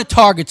ton of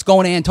targets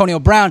going to Antonio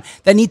Brown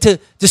that need to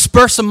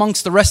disperse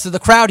amongst the rest of the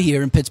crowd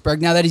here in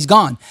Pittsburgh now that he's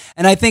gone.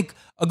 And I think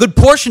a good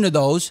portion of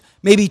those,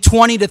 maybe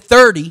 20 to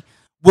 30,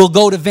 will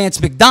go to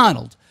Vance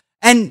McDonald.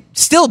 And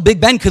still, Big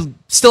Ben could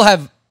still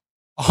have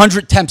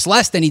 100 attempts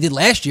less than he did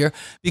last year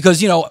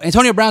because,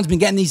 Antonio Brown's been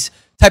getting these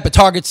type of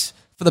targets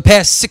for the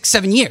past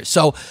 6-7 years.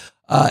 So,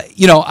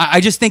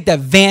 I just think that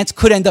Vance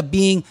could end up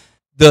being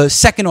the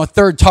 2nd or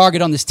 3rd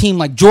target on this team,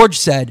 like George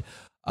said,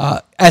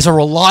 as a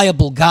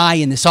reliable guy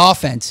in this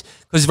offense.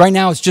 Because right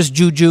now it's just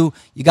Juju,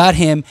 you got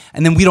him,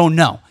 and then we don't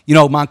know.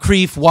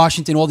 Moncrief,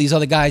 Washington, all these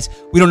other guys,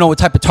 we don't know what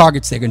type of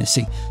targets they're going to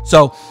see.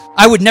 So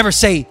I would never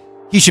say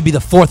he should be the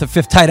 4th or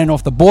 5th tight end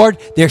off the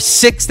board. There's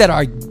 6 that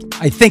I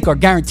think are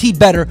guaranteed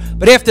better.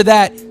 But after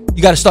that,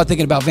 you got to start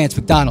thinking about Vance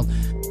McDonald.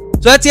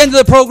 So that's the end of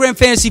the program,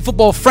 Fantasy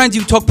Football Friends.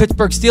 You talk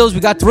Pittsburgh Steelers. We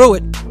got through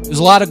it. There's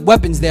a lot of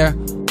weapons there.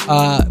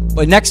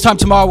 But next time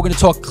tomorrow, we're going to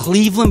talk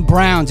Cleveland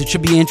Browns. It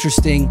should be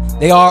interesting.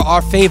 They are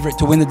our favorite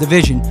to win the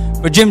division.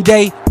 For Jim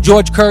Day,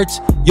 George Kurtz,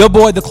 your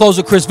boy, the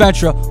closer, Chris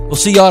Ventura. We'll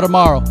see y'all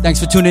tomorrow. Thanks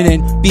for tuning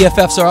in.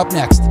 BFFs are up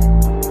next.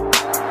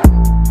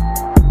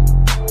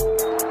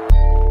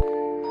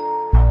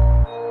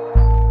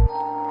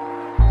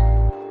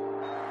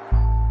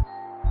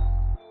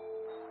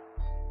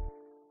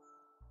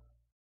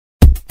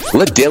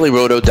 Let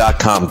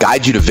DailyRoto.com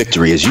guide you to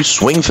victory as you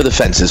swing for the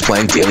fences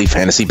playing daily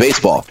fantasy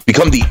baseball.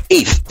 Become the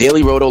 8th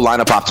Daily Roto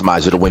lineup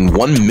optimizer to win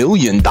 $1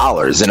 million in a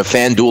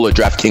FanDuel or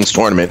DraftKings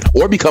tournament,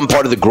 or become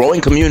part of the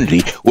growing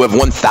community who have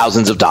won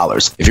thousands of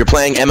dollars. If you're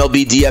playing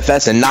MLB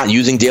DFS and not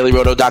using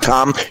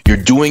DailyRoto.com, you're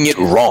doing it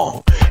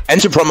wrong.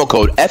 Enter promo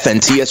code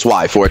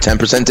FNTSY for a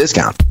 10%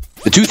 discount.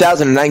 The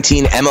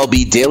 2019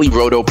 MLB Daily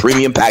Roto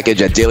Premium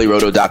Package at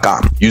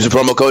DailyRoto.com. Use the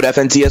promo code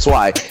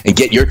FNTSY and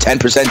get your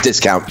 10%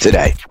 discount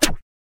today.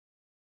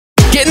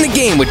 Get in the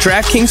game with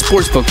DraftKings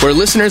Sportsbook, where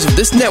listeners of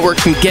this network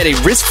can get a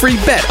risk-free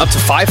bet up to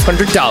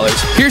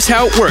 $500. Here's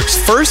how it works.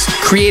 First,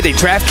 create a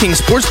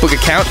DraftKings Sportsbook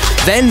account,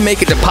 then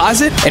make a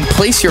deposit and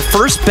place your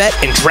first bet,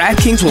 and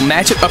DraftKings will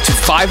match it up to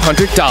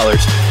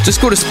 $500.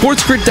 Just go to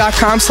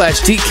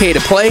sportsgrid.com/DK to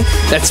play.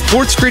 That's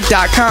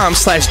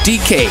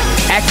sportsgrid.com/DK.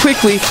 Act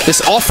quickly.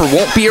 This offer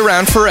won't be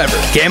around forever.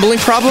 Gambling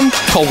problem?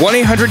 Call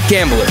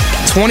 1-800-GAMBLER.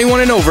 21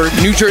 and over,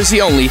 New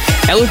Jersey only.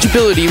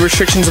 Eligibility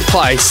restrictions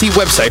apply. See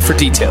website for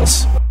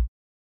details.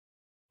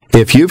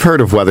 If you've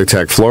heard of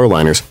WeatherTech floor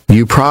liners,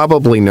 you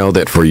probably know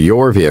that for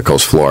your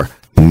vehicle's floor,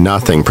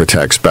 nothing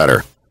protects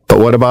better. But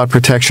what about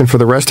protection for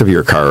the rest of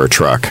your car or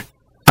truck?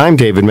 I'm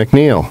David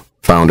McNeil,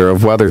 founder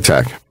of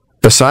WeatherTech.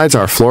 Besides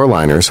our floor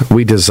liners,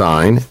 we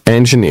design,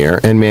 engineer,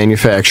 and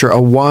manufacture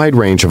a wide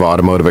range of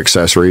automotive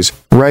accessories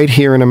right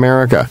here in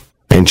America.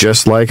 And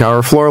just like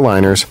our floor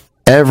liners,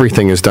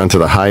 everything is done to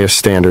the highest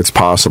standards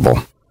possible.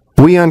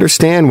 We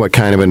understand what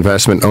kind of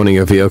investment owning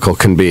a vehicle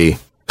can be,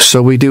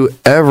 so we do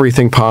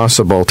everything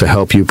possible to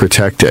help you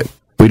protect it.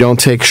 We don't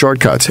take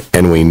shortcuts,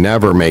 and we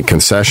never make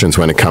concessions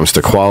when it comes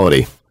to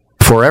quality.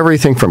 For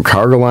everything from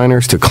cargo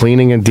liners to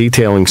cleaning and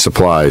detailing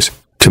supplies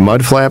to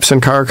mud flaps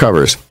and car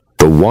covers,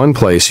 the one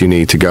place you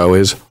need to go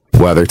is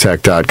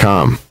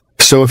WeatherTech.com.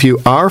 So if you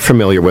are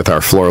familiar with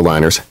our floor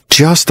liners,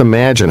 just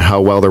imagine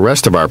how well the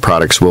rest of our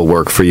products will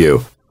work for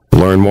you.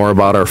 Learn more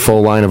about our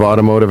full line of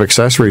automotive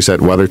accessories at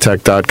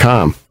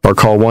WeatherTech.com or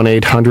call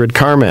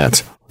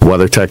 1-800-CarMats.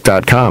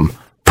 WeatherTech.com.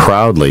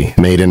 Proudly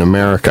made in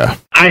America.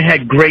 I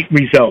had great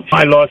results.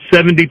 I lost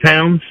 70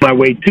 pounds. I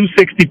weighed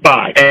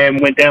 265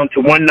 and went down to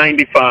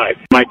 195.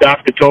 My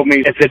doctor told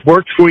me, if it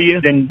works for you,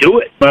 then do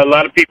it. A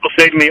lot of people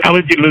say to me, how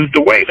did you lose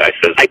the weight? I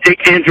said, I take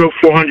Andro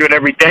 400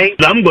 every day.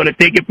 I'm going to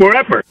take it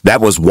forever.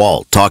 That was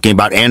Walt talking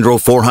about Andro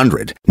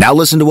 400. Now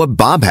listen to what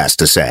Bob has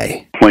to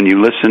say. When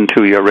you listen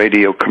to your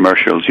radio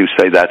commercials, you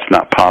say that's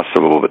not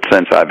possible, but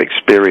since I've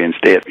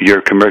experienced it,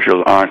 your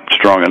commercials aren't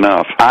strong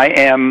enough. I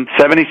am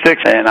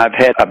 76 and I've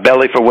had a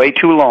belly for way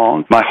too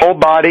long. My whole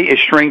body is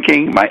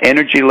shrinking. My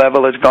energy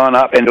level has gone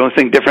up, and the only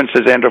thing difference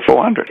is Andro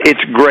 400.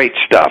 It's great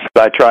stuff.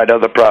 I tried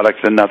other products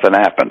and nothing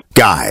happened.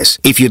 Guys,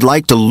 if you'd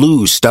like to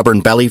lose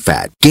stubborn belly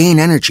fat, gain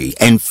energy,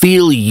 and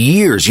feel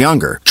years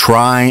younger,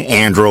 try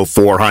Andro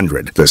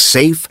 400, the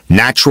safe,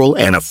 natural,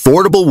 and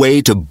affordable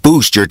way to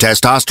boost your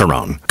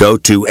testosterone. Go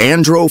to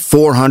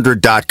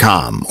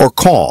andro400.com or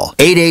call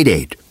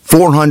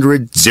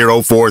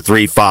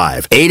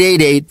 888-400-0435.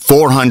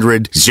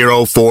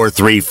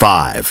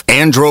 888-400-0435.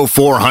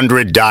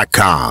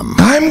 andro400.com.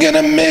 I'm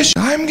gonna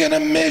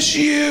miss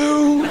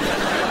you.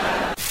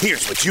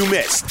 Here's what you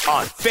missed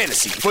on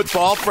Fantasy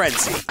Football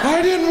Frenzy.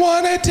 I didn't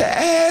want it to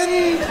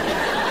end.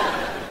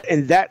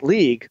 In that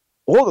league,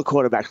 all the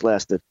quarterbacks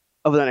lasted,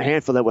 other than a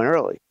handful that went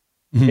early.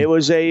 Mm-hmm. It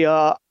was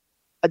a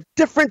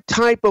different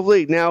type of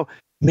league. Now,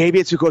 maybe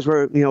it's because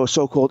we're a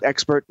so-called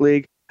expert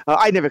league.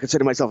 I never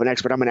consider myself an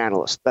expert. I'm an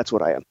analyst. That's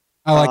what I am.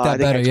 I like that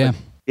better, expert.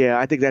 Yeah,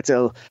 I think that's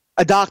a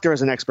doctor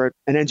is an expert,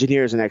 an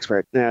engineer is an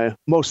expert.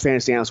 Most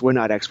fantasy analysts, we're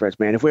not experts,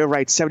 man. If we're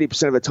right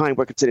 70% of the time,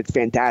 we're considered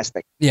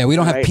fantastic. Yeah, we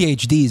don't have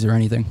PhDs or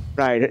anything.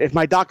 Right. If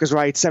my doctor's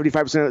right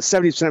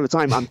 70% of the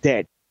time, I'm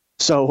dead.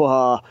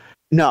 So,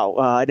 no,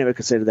 I never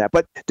considered that.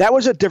 But that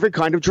was a different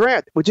kind of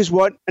draft, which is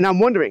what, and I'm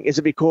wondering, is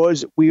it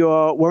because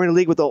we're in a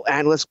league with the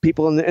analysts,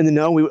 people in the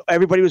know,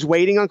 everybody was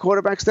waiting on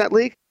quarterbacks in that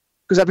league?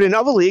 Because I've been in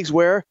other leagues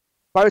where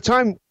by the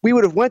time we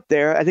would have went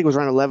there, I think it was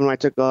around 11 when I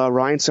took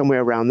Ryan,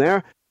 somewhere around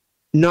there,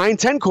 9,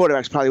 10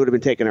 quarterbacks probably would have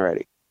been taken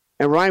already.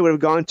 And Ryan would have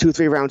gone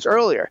 2-3 rounds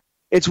earlier.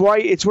 It's one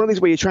of these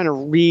where you're trying to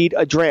read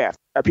a draft.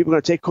 Are people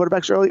going to take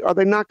quarterbacks early? Are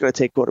they not going to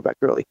take quarterback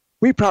early?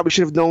 We probably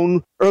should have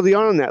known early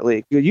on in that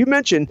league. You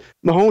mentioned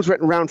Mahomes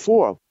went in round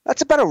 4.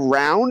 That's about a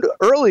round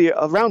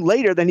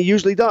later than he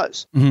usually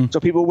does. Mm-hmm. So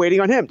people were waiting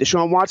on him.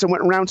 Deshaun Watson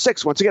went in round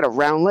 6. Once again, a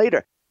round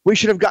later. We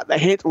should have got the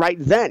hint right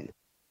then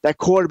that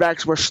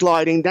quarterbacks were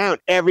sliding down.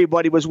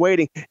 Everybody was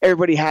waiting.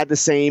 Everybody had the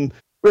same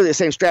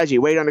strategy.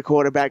 Wait on the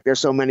quarterback. There's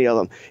so many of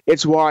them.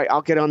 It's why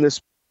I'll get on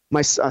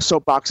my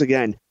soapbox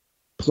again.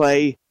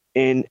 Play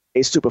in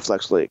a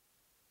Superflex league.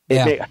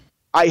 Yeah.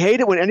 I hate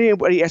it when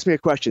anybody asks me a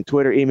question,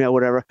 Twitter, email,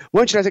 whatever.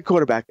 When should I take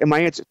quarterback? And my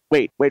answer,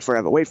 wait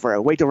forever, wait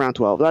till round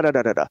 12.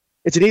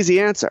 It's an easy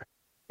answer.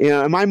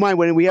 In my mind,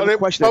 when we have a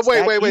question that's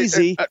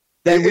easy,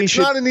 then we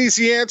should. It's not an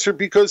easy answer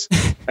because,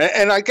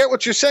 and I get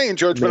what you're saying,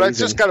 George, but I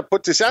just got to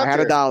put this out there. I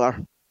had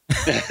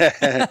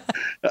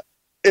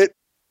 $1.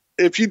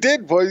 If you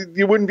did, boy,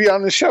 you wouldn't be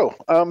on the show.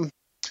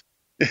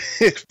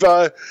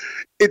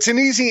 It's an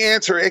easy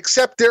answer,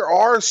 except there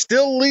are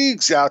still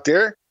leagues out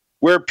there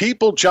where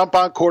people jump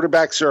on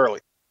quarterbacks early.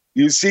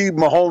 You see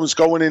Mahomes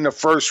going in the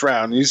first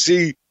round. You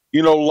see,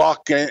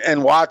 Luck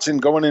and Watson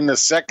going in the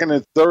second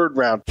and third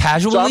round.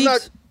 Casual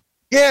leagues?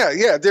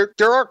 Yeah.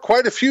 There are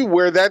quite a few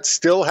where that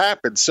still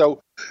happens.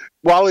 So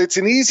while it's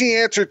an easy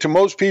answer to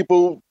most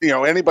people,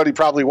 anybody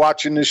probably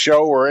watching this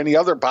show or any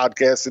other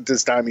podcast at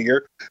this time of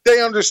year,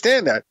 they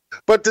understand that.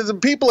 But to the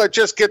people that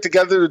just get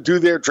together to do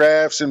their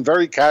drafts and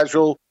very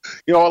casual,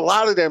 a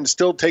lot of them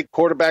still take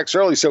quarterbacks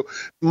early. So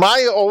my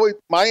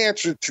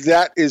answer to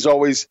that is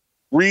always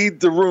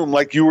read the room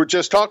like you were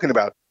just talking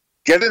about.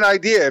 Get an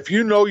idea. If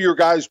you know your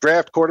guys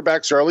draft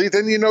quarterbacks early,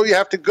 then you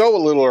have to go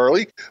a little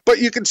early, but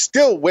you can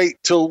still wait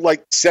till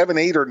like 7,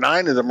 8, or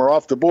 9 of them are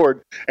off the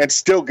board and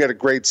still get a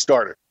great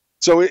starter.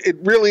 So it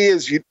really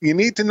is. You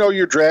need to know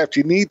your draft.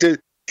 You need to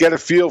get a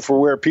feel for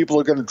where people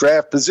are going to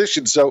draft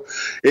positions. So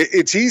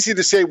it's easy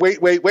to say, wait.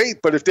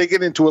 But if they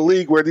get into a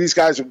league where these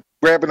guys are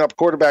grabbing up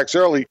quarterbacks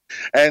early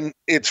and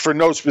it's for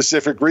no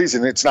specific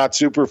reason, it's not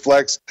super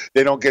flex.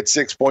 They don't get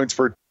 6 points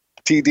for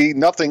TD,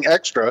 nothing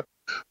extra.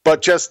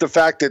 But just the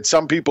fact that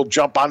some people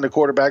jump on the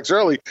quarterbacks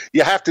early,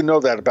 you have to know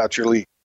that about your league.